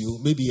close to you,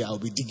 maybe I'll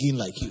be digging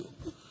like you.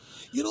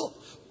 You know,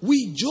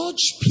 we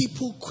judge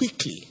people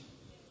quickly.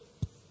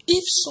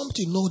 If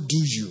something not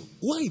do you,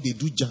 why they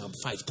do jam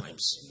 5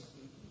 times?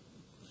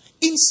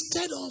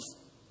 Instead of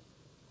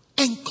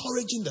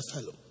encouraging the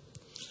fellow.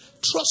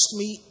 Trust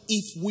me,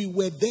 if we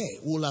were there,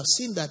 we would have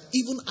seen that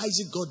even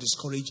Isaac got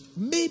discouraged.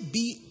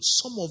 Maybe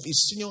some of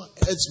his senior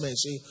herdsmen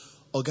say,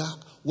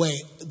 Oga, we're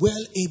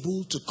well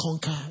able to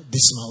conquer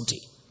this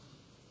mountain.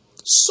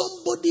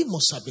 Somebody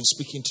must have been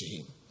speaking to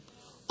him.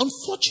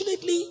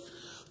 Unfortunately,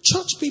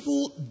 church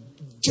people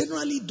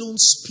generally don't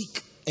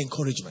speak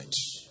encouragement.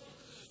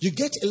 You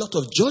get a lot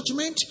of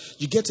judgment,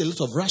 you get a lot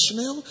of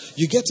rationale,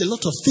 you get a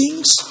lot of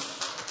things.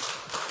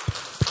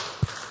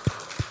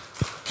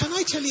 Can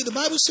I tell you, the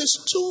Bible says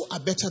 2 are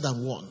better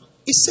than 1.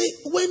 It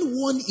says when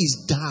one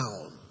is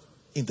down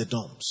in the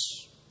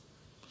dumps,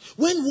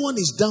 when one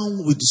is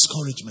down with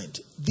discouragement,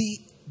 the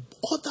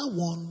other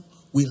one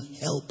will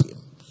help him.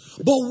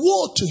 But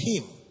woe to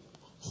him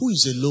who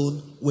is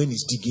alone when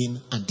he's digging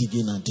and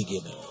digging and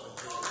digging.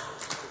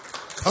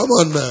 Come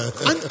on, man.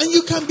 And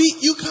you can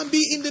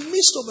be in the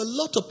midst of a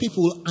lot of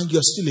people and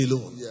you're still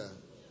alone. Yeah.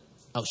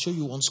 I'll show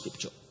you one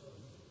scripture.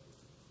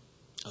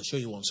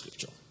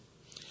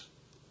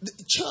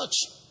 The church,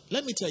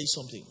 let me tell you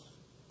something.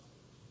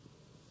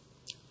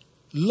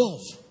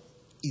 Love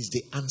is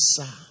the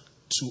answer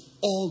to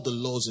all the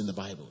laws in the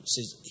Bible. It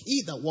says,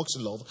 he that walks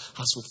in love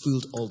has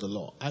fulfilled all the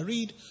law. I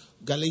read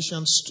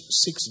Galatians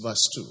 6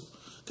 verse 2.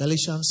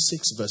 Galatians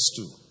 6 verse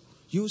 2.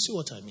 You will see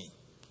what I mean.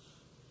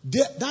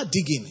 That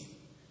digging,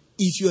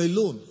 if you're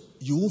alone,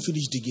 you won't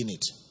finish digging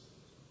it.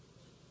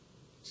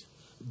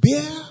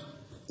 Bear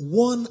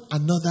one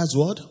another's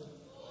word.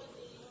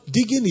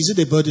 Digging, is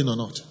it a burden or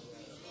not?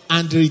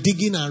 And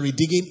redigging and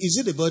redigging, is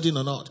it a burden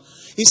or not?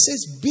 It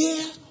says,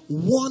 bear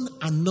one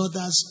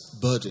another's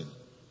burden.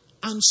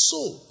 And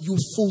so you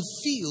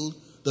fulfill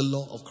the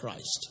law of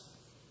Christ.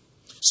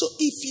 So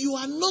if you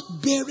are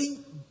not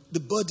bearing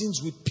the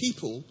burdens with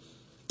people,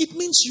 it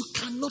means you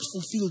cannot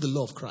fulfill the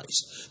law of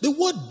Christ. The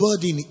word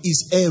burden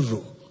is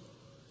error.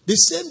 The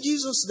same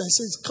Jesus that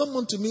says, come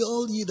unto me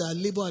all ye that are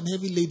labor and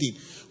heavy laden.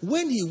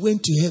 When he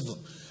went to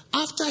heaven,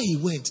 after he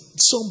went,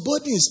 some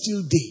burden is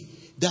still there.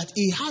 That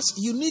he has,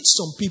 you need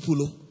some people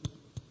who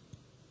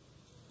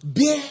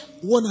bear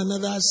one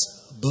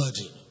another's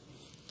burden.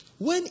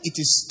 When it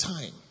is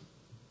time.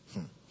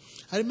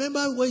 I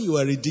remember when you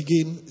were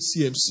digging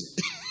CMC.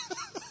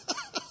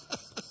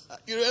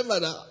 You remember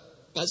that?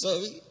 Pastor?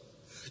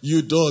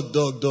 You dog.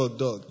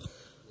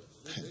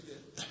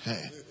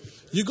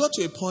 You got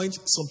to a point,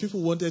 some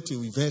people wanted to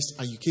invest,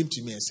 and you came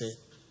to me and said,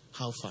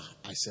 how far?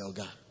 I said,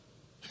 Oga,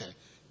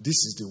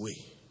 this is the way.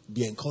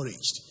 Be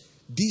encouraged.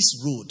 this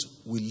road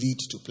will lead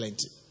to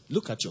plenty.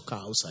 Look at your car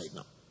outside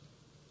now.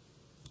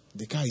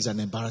 The car is an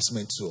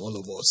embarrassment to all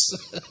of us.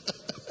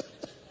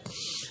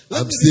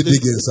 I'm still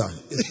digging, sir.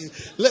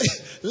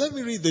 Let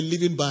me read the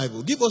Living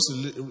Bible. Give us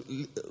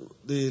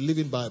the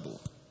Living Bible.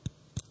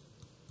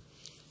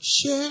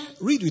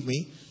 Read with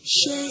me.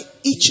 Share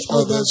each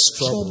other's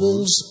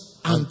troubles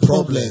and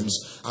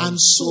problems, and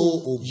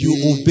so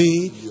you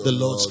obey the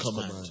Lord's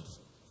command.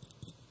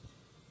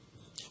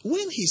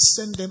 When he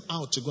sent them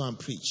out to go and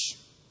preach,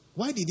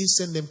 why did he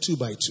send them 2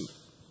 by 2?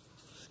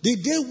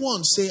 Did they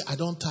one say, I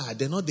don't tire?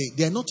 They're not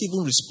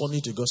even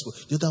responding to the gospel.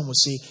 The other one will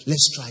say,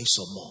 let's try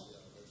some more.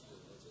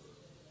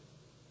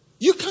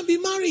 You can be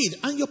married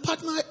and your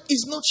partner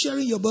is not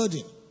sharing your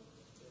burden.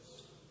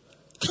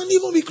 Can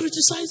even be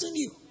criticizing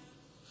you.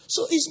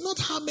 So it's not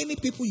how many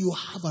people you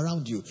have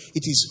around you.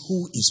 It is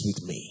who is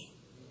with me.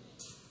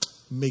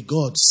 May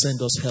God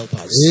send us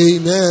helpers.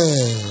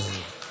 Amen.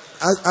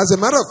 As a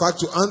matter of fact,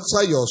 to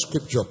answer your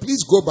scripture,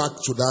 please go back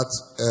to that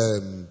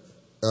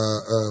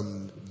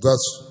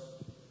verse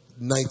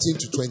 19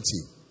 to 20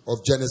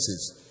 of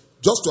Genesis.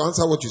 Just to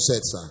answer what you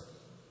said, sir.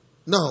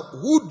 Now,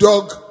 who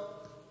dug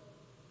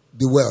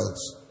the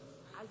wells?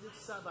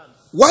 Isaac's servants.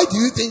 Why do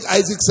you think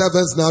Isaac's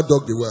servants now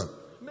dug the well?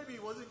 Maybe he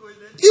wasn't going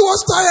there. He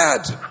was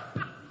tired.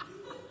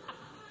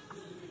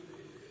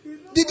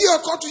 Did he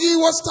occur to you? He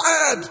was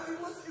tired.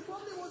 He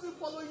probably wasn't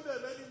following them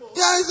anymore.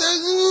 Yeah, he said,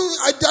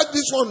 I dug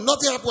this one.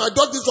 Nothing happened. I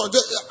dug this one.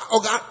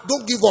 Okay,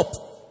 don't give up.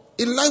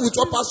 In line with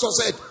what Pastor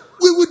said.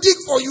 We will dig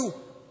for you.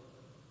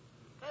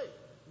 Hey,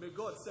 may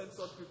God send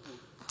such people.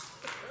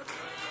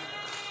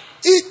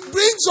 It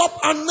brings up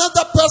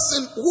another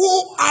person.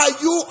 Who are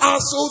you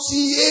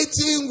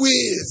associating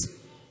with?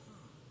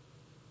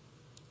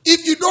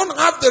 If you don't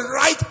have the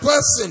right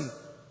person,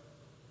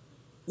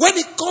 when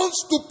it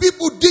comes to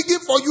people digging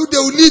for you, they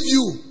will leave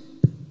you.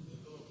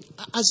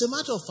 As a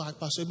matter of fact,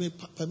 Pastor,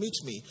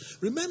 permit me.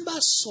 Remember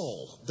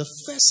Saul, the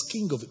first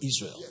king of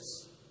Israel.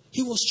 Yes.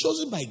 He was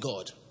chosen by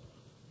God.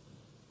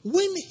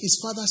 When his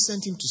father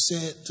sent him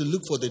to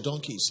look for the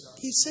donkeys,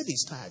 he said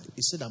he's tired.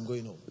 He said, I'm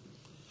going home.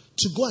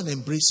 To go and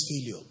embrace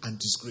failure and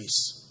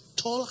disgrace.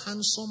 Tall,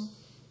 handsome,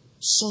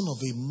 son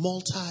of a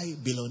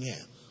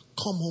multi-billionaire.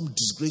 Come home,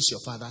 disgrace your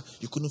father.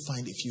 You couldn't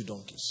find a few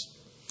donkeys.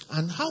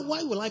 And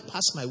why will I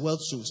pass my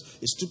wealth to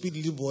a stupid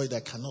little boy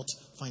that cannot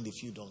find a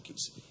few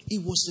donkeys?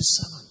 It was the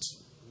servant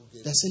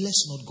that said,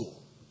 let's not go.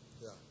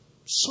 Yeah.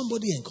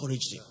 Somebody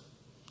encouraged him.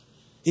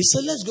 He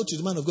said, let's go to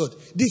the man of God.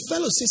 The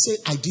fellow said,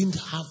 I don't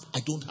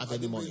have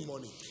any money.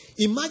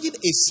 Imagine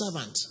a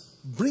servant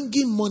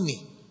bringing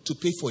money to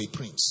pay for a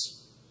prince.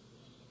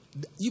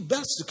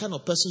 That's the kind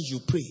of persons you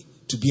pray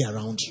to be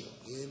around you.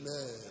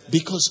 Amen.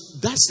 Because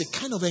that's the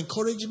kind of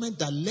encouragement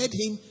that led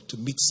him to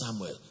meet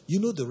Samuel. You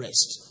know the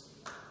rest.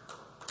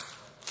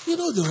 You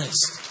know the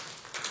rest.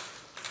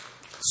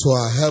 So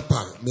our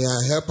helper, may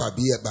our helper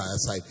be by our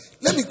side.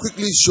 Let me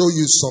quickly show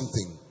you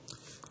something.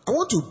 I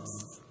want to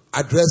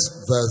address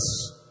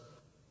verse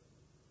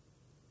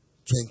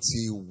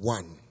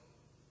 21.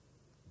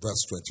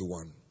 Verse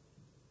 21.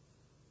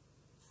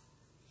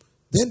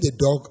 Then they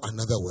dug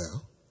another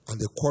well, and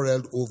they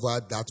quarreled over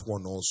that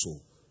one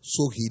also.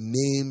 So he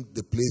named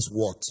the place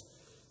what?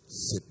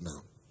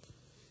 Sitna.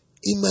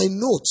 In my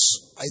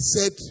notes, I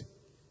said,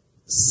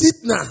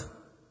 Sitna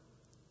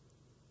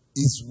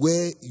is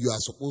where you are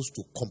supposed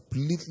to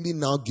completely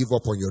now give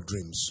up on your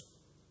dreams.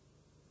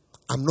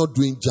 I'm not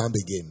doing jam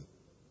again.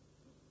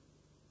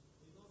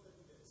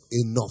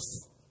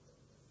 Enough.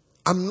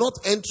 I'm not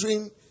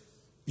entering.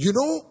 You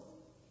know,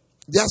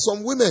 there are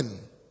some women,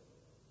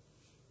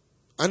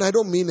 and I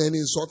don't mean any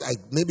insult.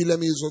 Maybe let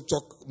me also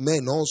talk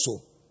men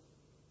also.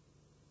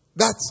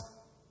 That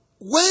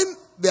when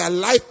their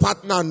life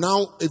partner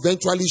now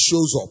eventually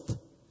shows up,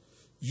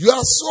 you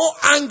are so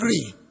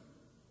angry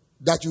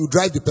that you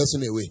drive the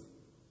person away.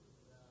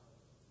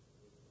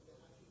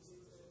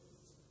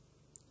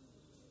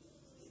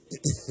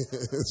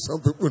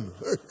 Some people.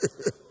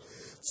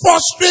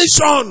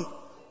 Frustration.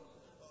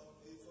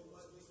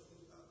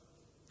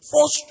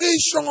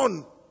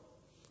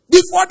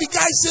 Before the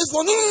guy says,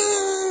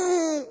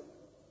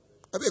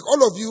 I think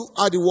all of you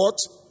are the what?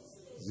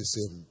 The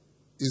same.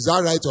 Is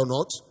that right or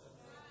not?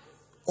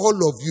 All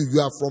of you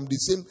are from the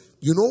same.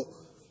 You know,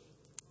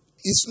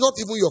 it's not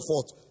even your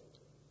fault.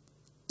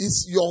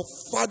 It's your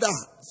father,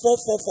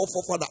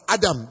 father,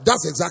 Adam.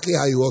 That's exactly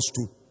how he was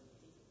too.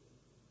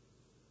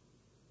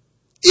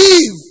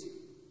 Eve.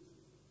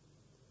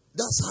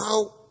 That's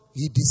how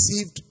he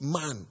deceived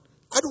man.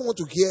 I don't want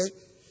to hear.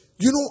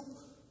 You know,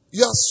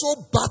 you are so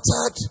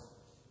battered.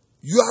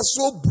 You are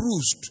so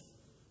bruised.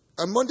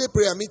 A Monday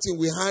prayer meeting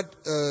we had,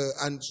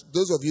 and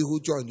those of you who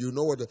joined, you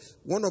know what.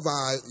 One of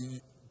our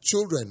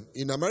children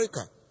in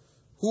America,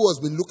 who has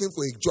been looking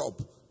for a job,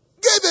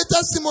 gave a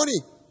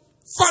testimony.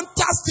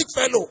 Fantastic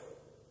fellow.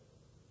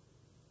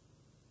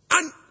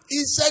 And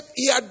he said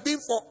he had been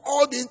for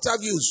all the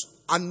interviews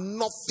and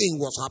nothing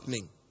was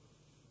happening.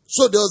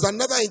 So there was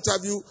another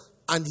interview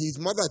and his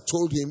mother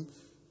told him,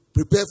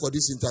 prepare for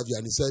this interview.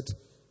 And he said,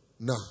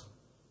 no,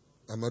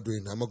 I'm not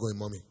going,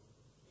 mommy.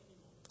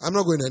 I'm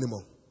not going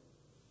anymore.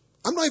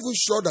 I'm not even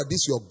sure that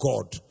this is your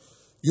God.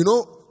 You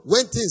know,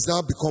 when things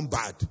now become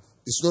bad,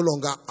 it's no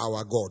longer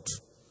our God.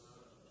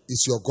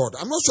 It's your God.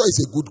 I'm not sure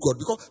it's a good God,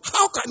 because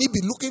how can he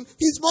be looking?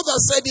 His mother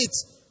said it.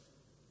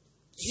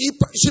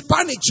 She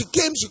panicked. She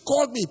came. She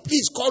called me.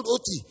 Please, call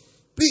OT.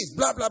 Please,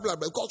 blah, blah, blah.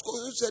 Because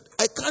she said,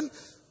 I can't.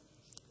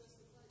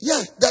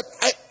 Yeah,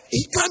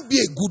 he can't be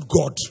a good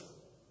God.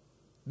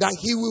 That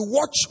he will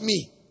watch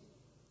me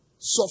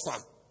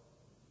suffer.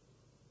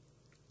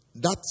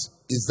 That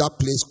is that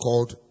place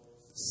called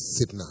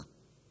Sitna.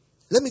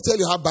 Let me tell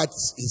you how bad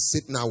his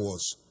Sitna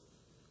was.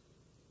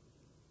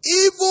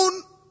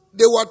 Even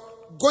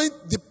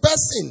the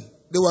person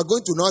they were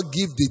going to now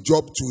give the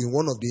job to in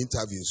one of the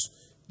interviews,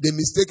 they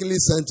mistakenly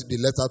sent the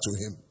letter to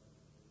him.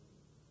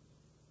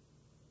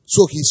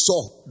 So he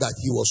saw that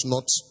he was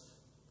not,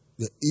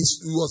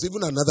 he was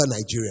even another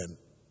Nigerian.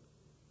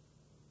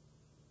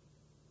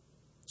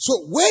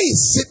 So where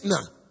is Sitna?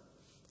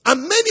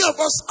 And many of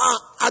us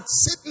are at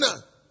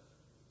Sitna.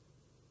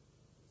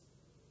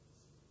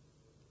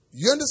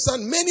 You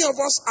understand? Many of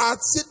us are at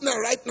Sitna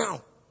right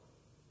now.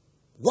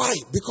 Why?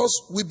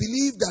 Because we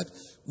believe that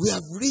we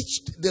have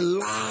reached the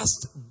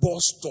last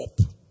bus stop.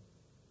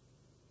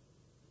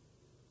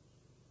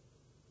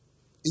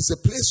 It's a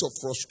place of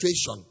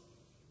frustration.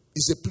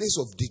 It's a place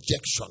of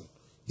dejection.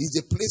 It's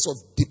a place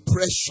of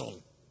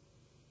depression.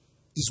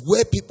 It's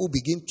where people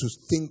begin to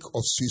think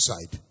of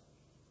suicide.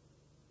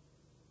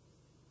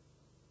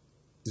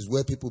 It's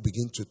where people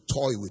begin to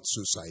toy with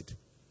suicide.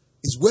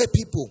 It's where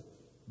people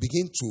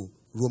begin to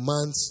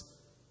romance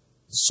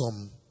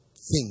some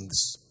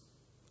things.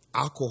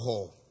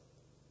 Alcohol,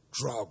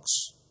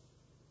 drugs,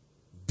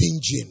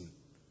 binging,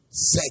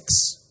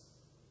 sex.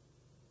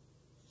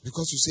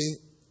 Because you say,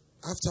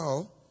 after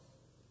all,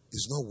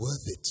 it's not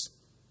worth it.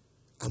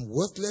 I'm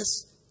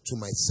worthless to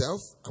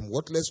myself. I'm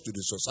worthless to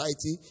the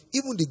society.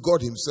 Even the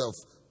God himself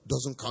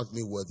doesn't count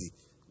me worthy.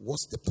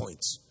 What's the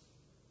point?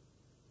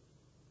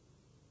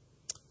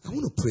 I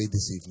want to pray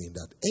this evening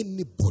that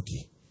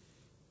anybody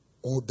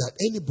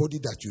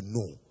that you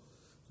know,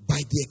 by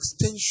the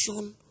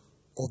extension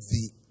of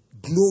the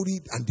glory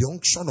and the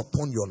unction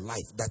upon your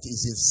life that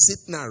is in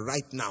Sitna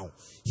right now,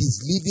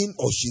 he's leaving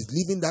or she's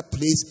leaving that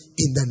place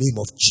in the name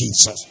of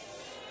Jesus.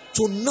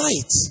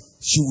 Tonight,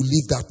 she will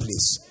leave that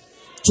place.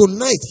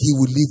 Tonight, he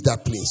will leave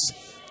that place.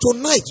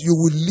 Tonight, you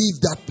will leave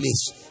that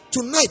place.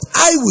 Tonight,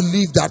 I will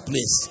leave that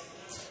place.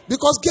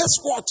 Because guess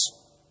what?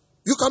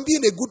 You can be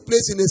in a good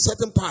place in a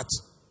certain part,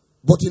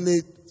 but in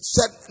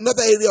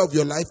another area of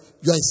your life,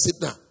 you are in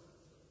Sitna.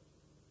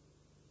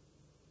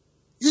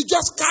 You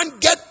just can't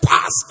get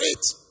past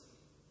it.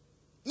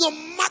 No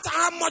matter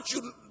how much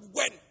you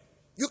went,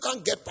 you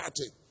can't get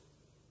past it.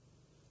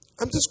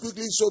 I'm just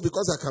quickly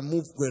because I can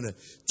move.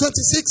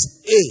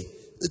 26a,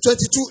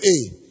 22a,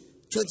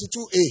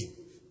 22a.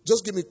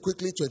 Just give me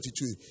quickly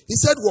 22. He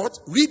said what?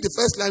 Read the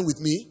first line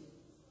with me.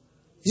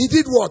 He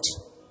did what?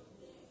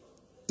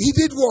 He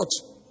did what?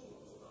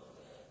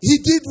 He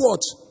did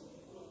what?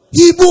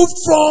 He moved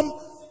from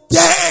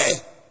there.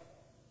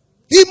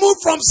 He moved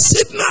from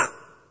Sitna.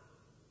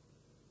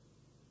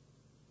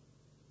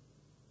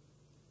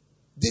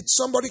 Did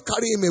somebody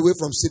carry him away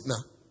from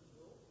Sitna?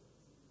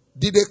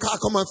 Did a car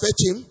come and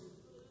fetch him?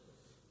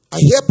 I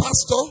hear,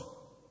 Pastor,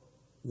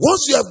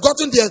 once you have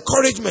gotten the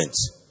encouragement,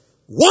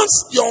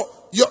 once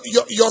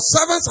your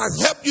servants have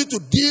helped you to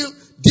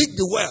dig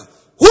the well,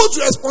 whose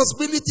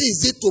responsibility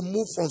is it to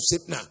move from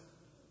Sitna?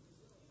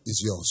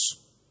 It's yours.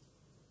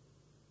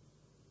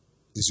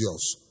 It's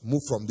yours.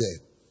 Move from there.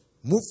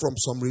 Move from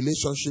some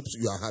relationships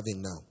you are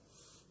having now.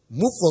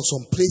 Move from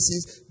some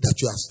places that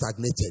you are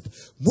stagnated.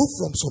 Move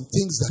from some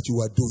things that you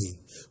are doing.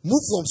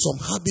 Move from some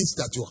habits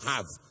that you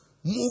have.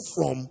 Move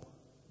from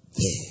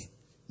there.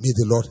 May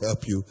the Lord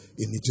help you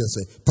in it.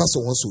 Pastor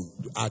wants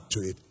to add to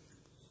it.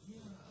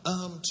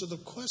 To the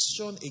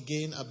question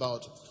again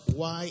about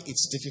why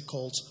it's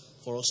difficult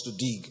for us to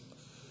dig.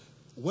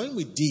 When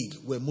we dig,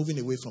 we're moving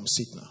away from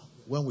Sitna.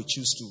 When we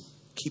choose to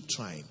keep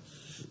trying.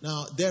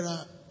 Now, there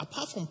are,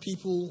 apart from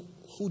people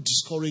who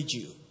discourage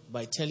you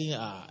by telling you,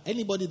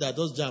 anybody that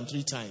does jam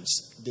 3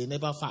 times, they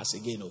never fast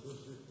again.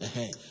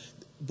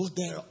 But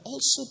there are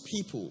also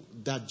people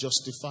that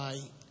justify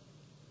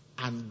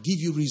and give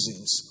you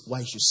reasons why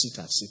you should sit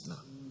at Sitna.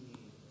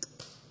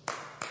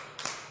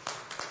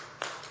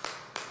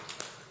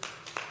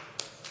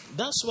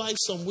 That's why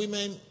some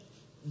women,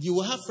 you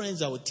will have friends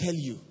that will tell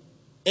you,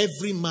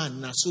 every man,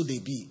 now so they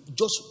be,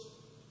 just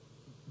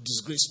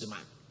disgrace the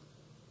man.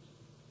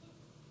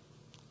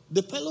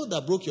 The fellow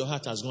that broke your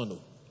heart has gone.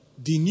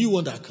 The new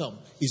one that come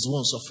is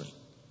one suffering.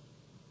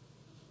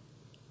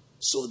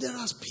 So there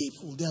are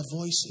people, there are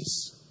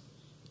voices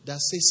that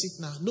say,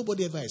 sit now.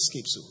 Nobody ever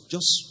escapes. So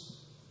just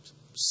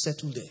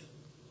settle there.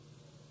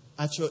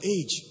 At your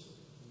age,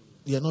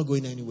 you are not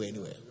going anywhere.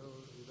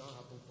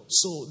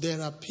 So there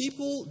are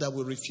people that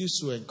will refuse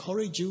to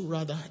encourage you.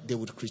 Rather, they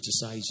would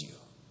criticize you.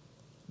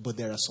 But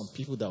there are some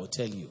people that will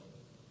tell you,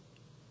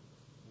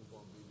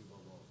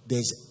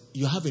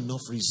 you have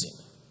enough reason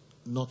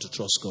not to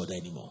trust God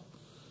anymore.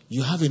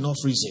 You have enough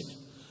reason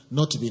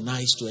not to be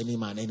nice to any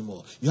man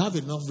anymore. You have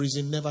enough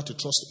reason never to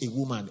trust a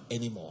woman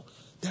anymore.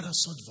 There are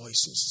such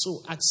voices.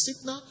 So at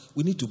Signal,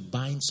 we need to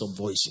bind some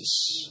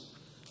voices.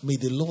 May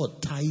the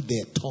Lord tie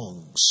their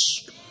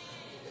tongues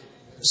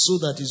so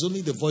that it's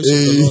only the voice of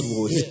the Lord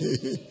will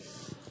hear.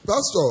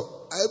 Pastor,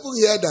 I even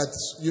hear that,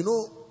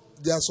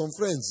 there are some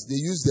friends, they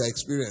use their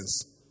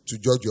experience to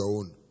judge your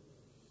own.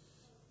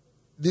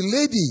 The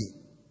lady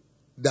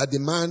that the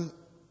man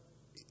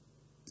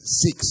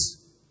seeks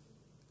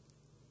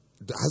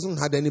hasn't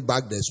had any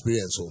bad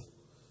experience,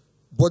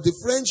 but the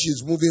friend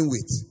she's moving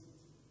with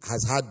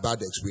has had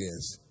bad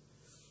experience.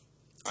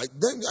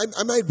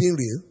 Am I being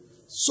real?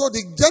 So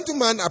the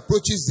gentleman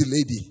approaches the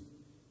lady.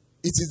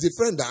 It is the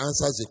friend that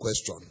answers the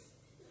question.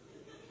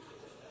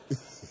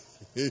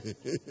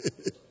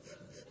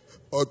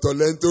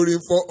 Otolento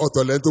rinfo,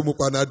 otolento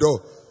mupanado.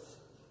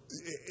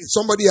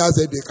 Somebody has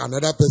a headache,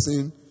 another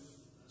person.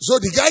 So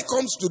the guy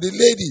comes to the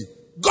lady.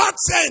 God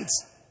sent.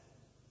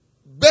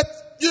 But,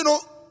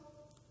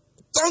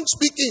 tongue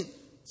speaking.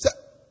 Say,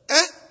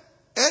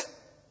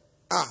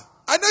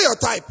 I know your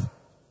type.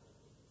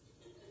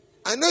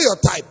 I know your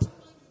type.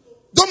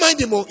 Don't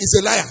mind him, he's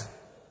a liar.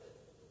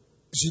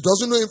 She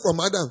doesn't know him from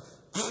Adam.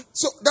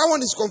 So that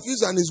one is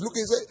confused and is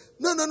looking, say,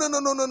 no.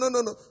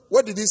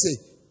 What did he say?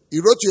 He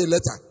wrote you a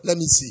letter. Let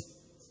me see.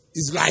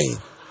 He's lying.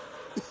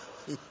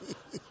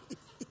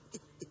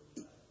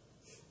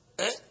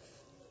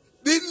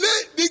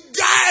 The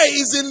guy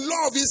is in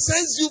love. He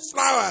sends you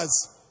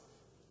flowers.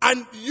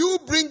 And you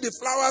bring the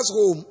flowers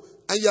home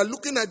and you're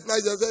looking at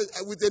flowers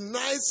with a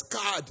nice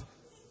card.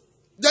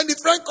 Then the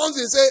friend comes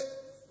and say,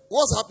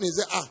 what's happening? He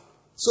say,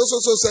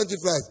 so sent you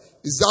flowers.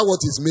 Is that what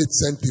his mate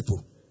sent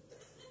people?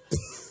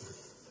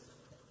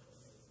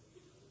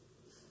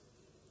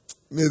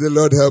 May the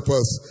Lord help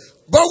us.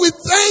 But we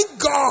thank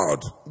God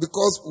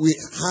because we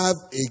have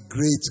a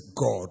great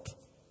God.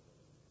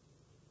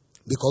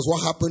 Because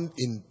what happened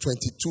in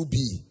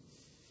 22b,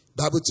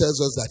 Bible tells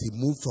us that he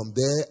moved from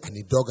there and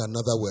he dug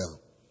another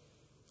well.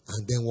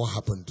 And then what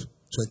happened?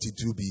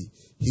 22b,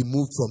 he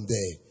moved from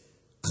there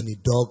and he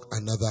dug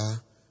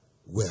another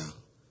well.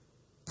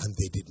 And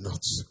they did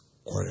not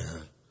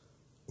quarrel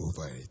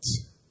over it.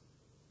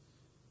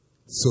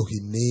 So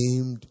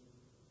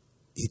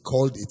he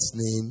called its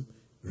name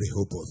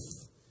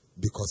Rehoboth.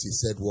 Because he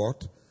said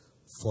what?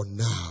 For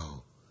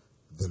now,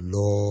 the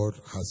Lord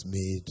has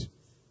made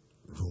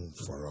room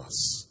for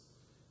us.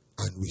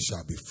 And we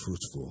shall be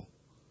fruitful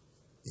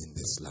in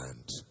this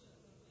land.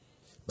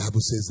 Bible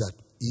says that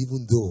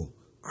even though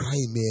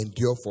crying may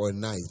endure for the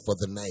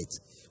night,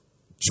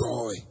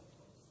 joy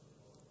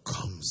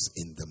comes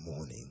in the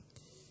morning.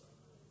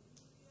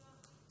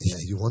 Yeah,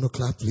 you want to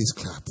clap? Please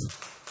clap.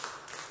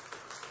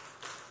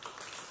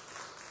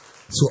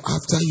 So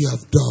after you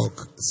have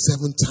dug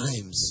 7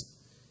 times,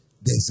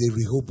 there's a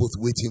Rehoboth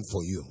waiting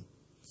for you.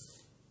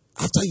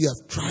 After you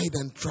have tried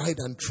and tried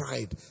and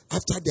tried,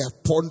 after they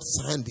have poured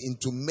sand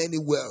into many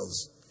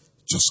wells,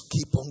 just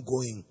keep on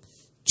going.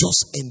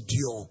 Just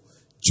endure.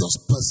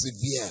 Just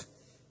persevere.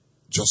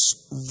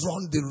 Just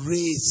run the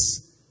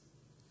race.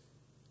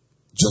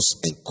 Just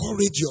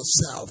encourage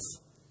yourself.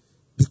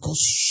 Because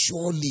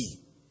surely,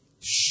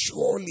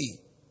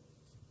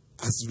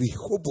 as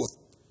Rehoboth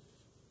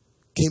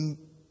came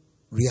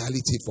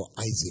reality for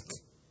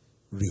Isaac,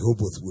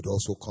 Rehoboth would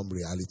also come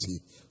reality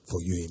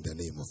for you in the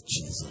name of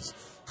Jesus.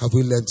 Have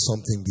we learned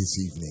something this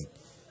evening?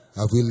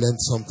 Have we learned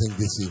something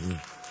this evening?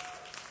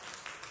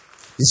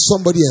 Is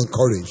somebody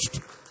encouraged?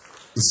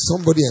 Is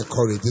somebody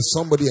encouraged? Is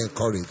somebody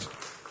encouraged?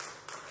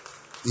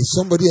 Is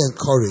somebody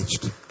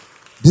encouraged?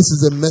 This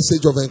is a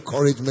message of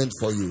encouragement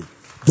for you.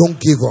 Don't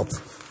give up.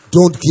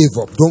 Don't give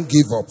up. Don't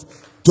give up.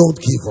 Don't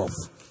give up.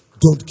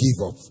 Don't give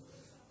up.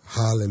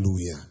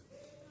 Hallelujah.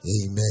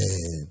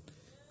 Amen.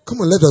 Come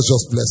on, let us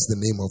just bless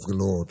the name of the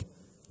Lord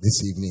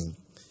this evening.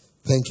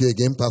 Thank you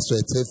again, Pastor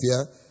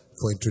Etefia,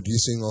 for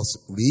reintroducing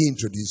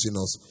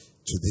us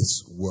to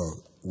this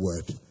word.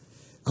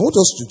 I want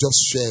us to just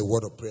share a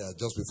word of prayer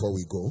just before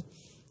we go.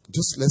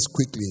 Just let's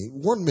quickly,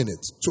 1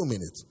 minute, 2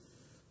 minutes.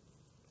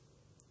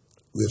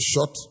 We have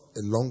shot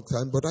a long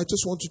time, but I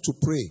just want you to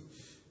pray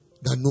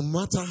that no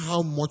matter how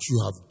much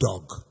you have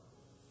dug,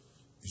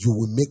 you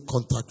will make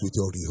contact with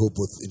your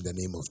Rehoboth in the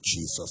name of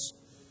Jesus.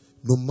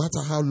 No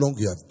matter how long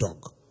you have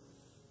dug.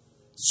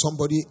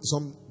 Somebody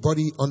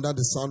under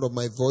the sound of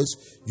my voice,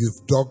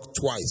 you've dug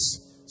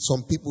twice.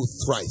 Some people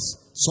thrice.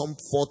 Some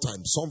 4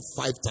 times. Some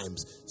 5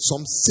 times.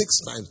 Some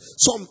 6 times.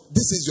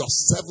 This is your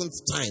 7th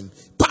time.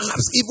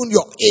 Perhaps even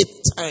your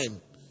 8th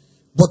time.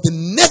 But the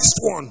next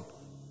one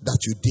that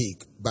you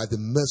dig, by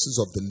the mercies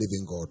of the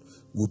living God,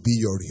 will be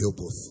your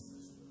Rehoboth.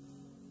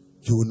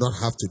 You will not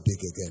have to dig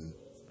again.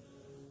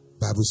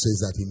 Bible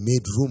says that he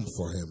made room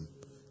for him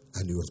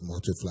and he was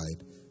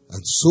multiplied.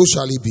 And so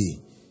shall he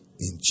be.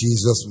 In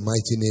Jesus'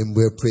 mighty name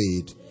we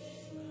prayed.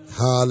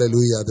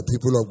 Hallelujah. The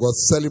people of God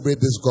celebrate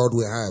this God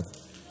we have.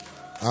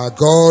 Our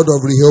God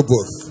of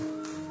Rehoboth.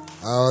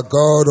 Our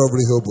God of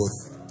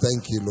Rehoboth.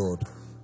 Thank you, Lord.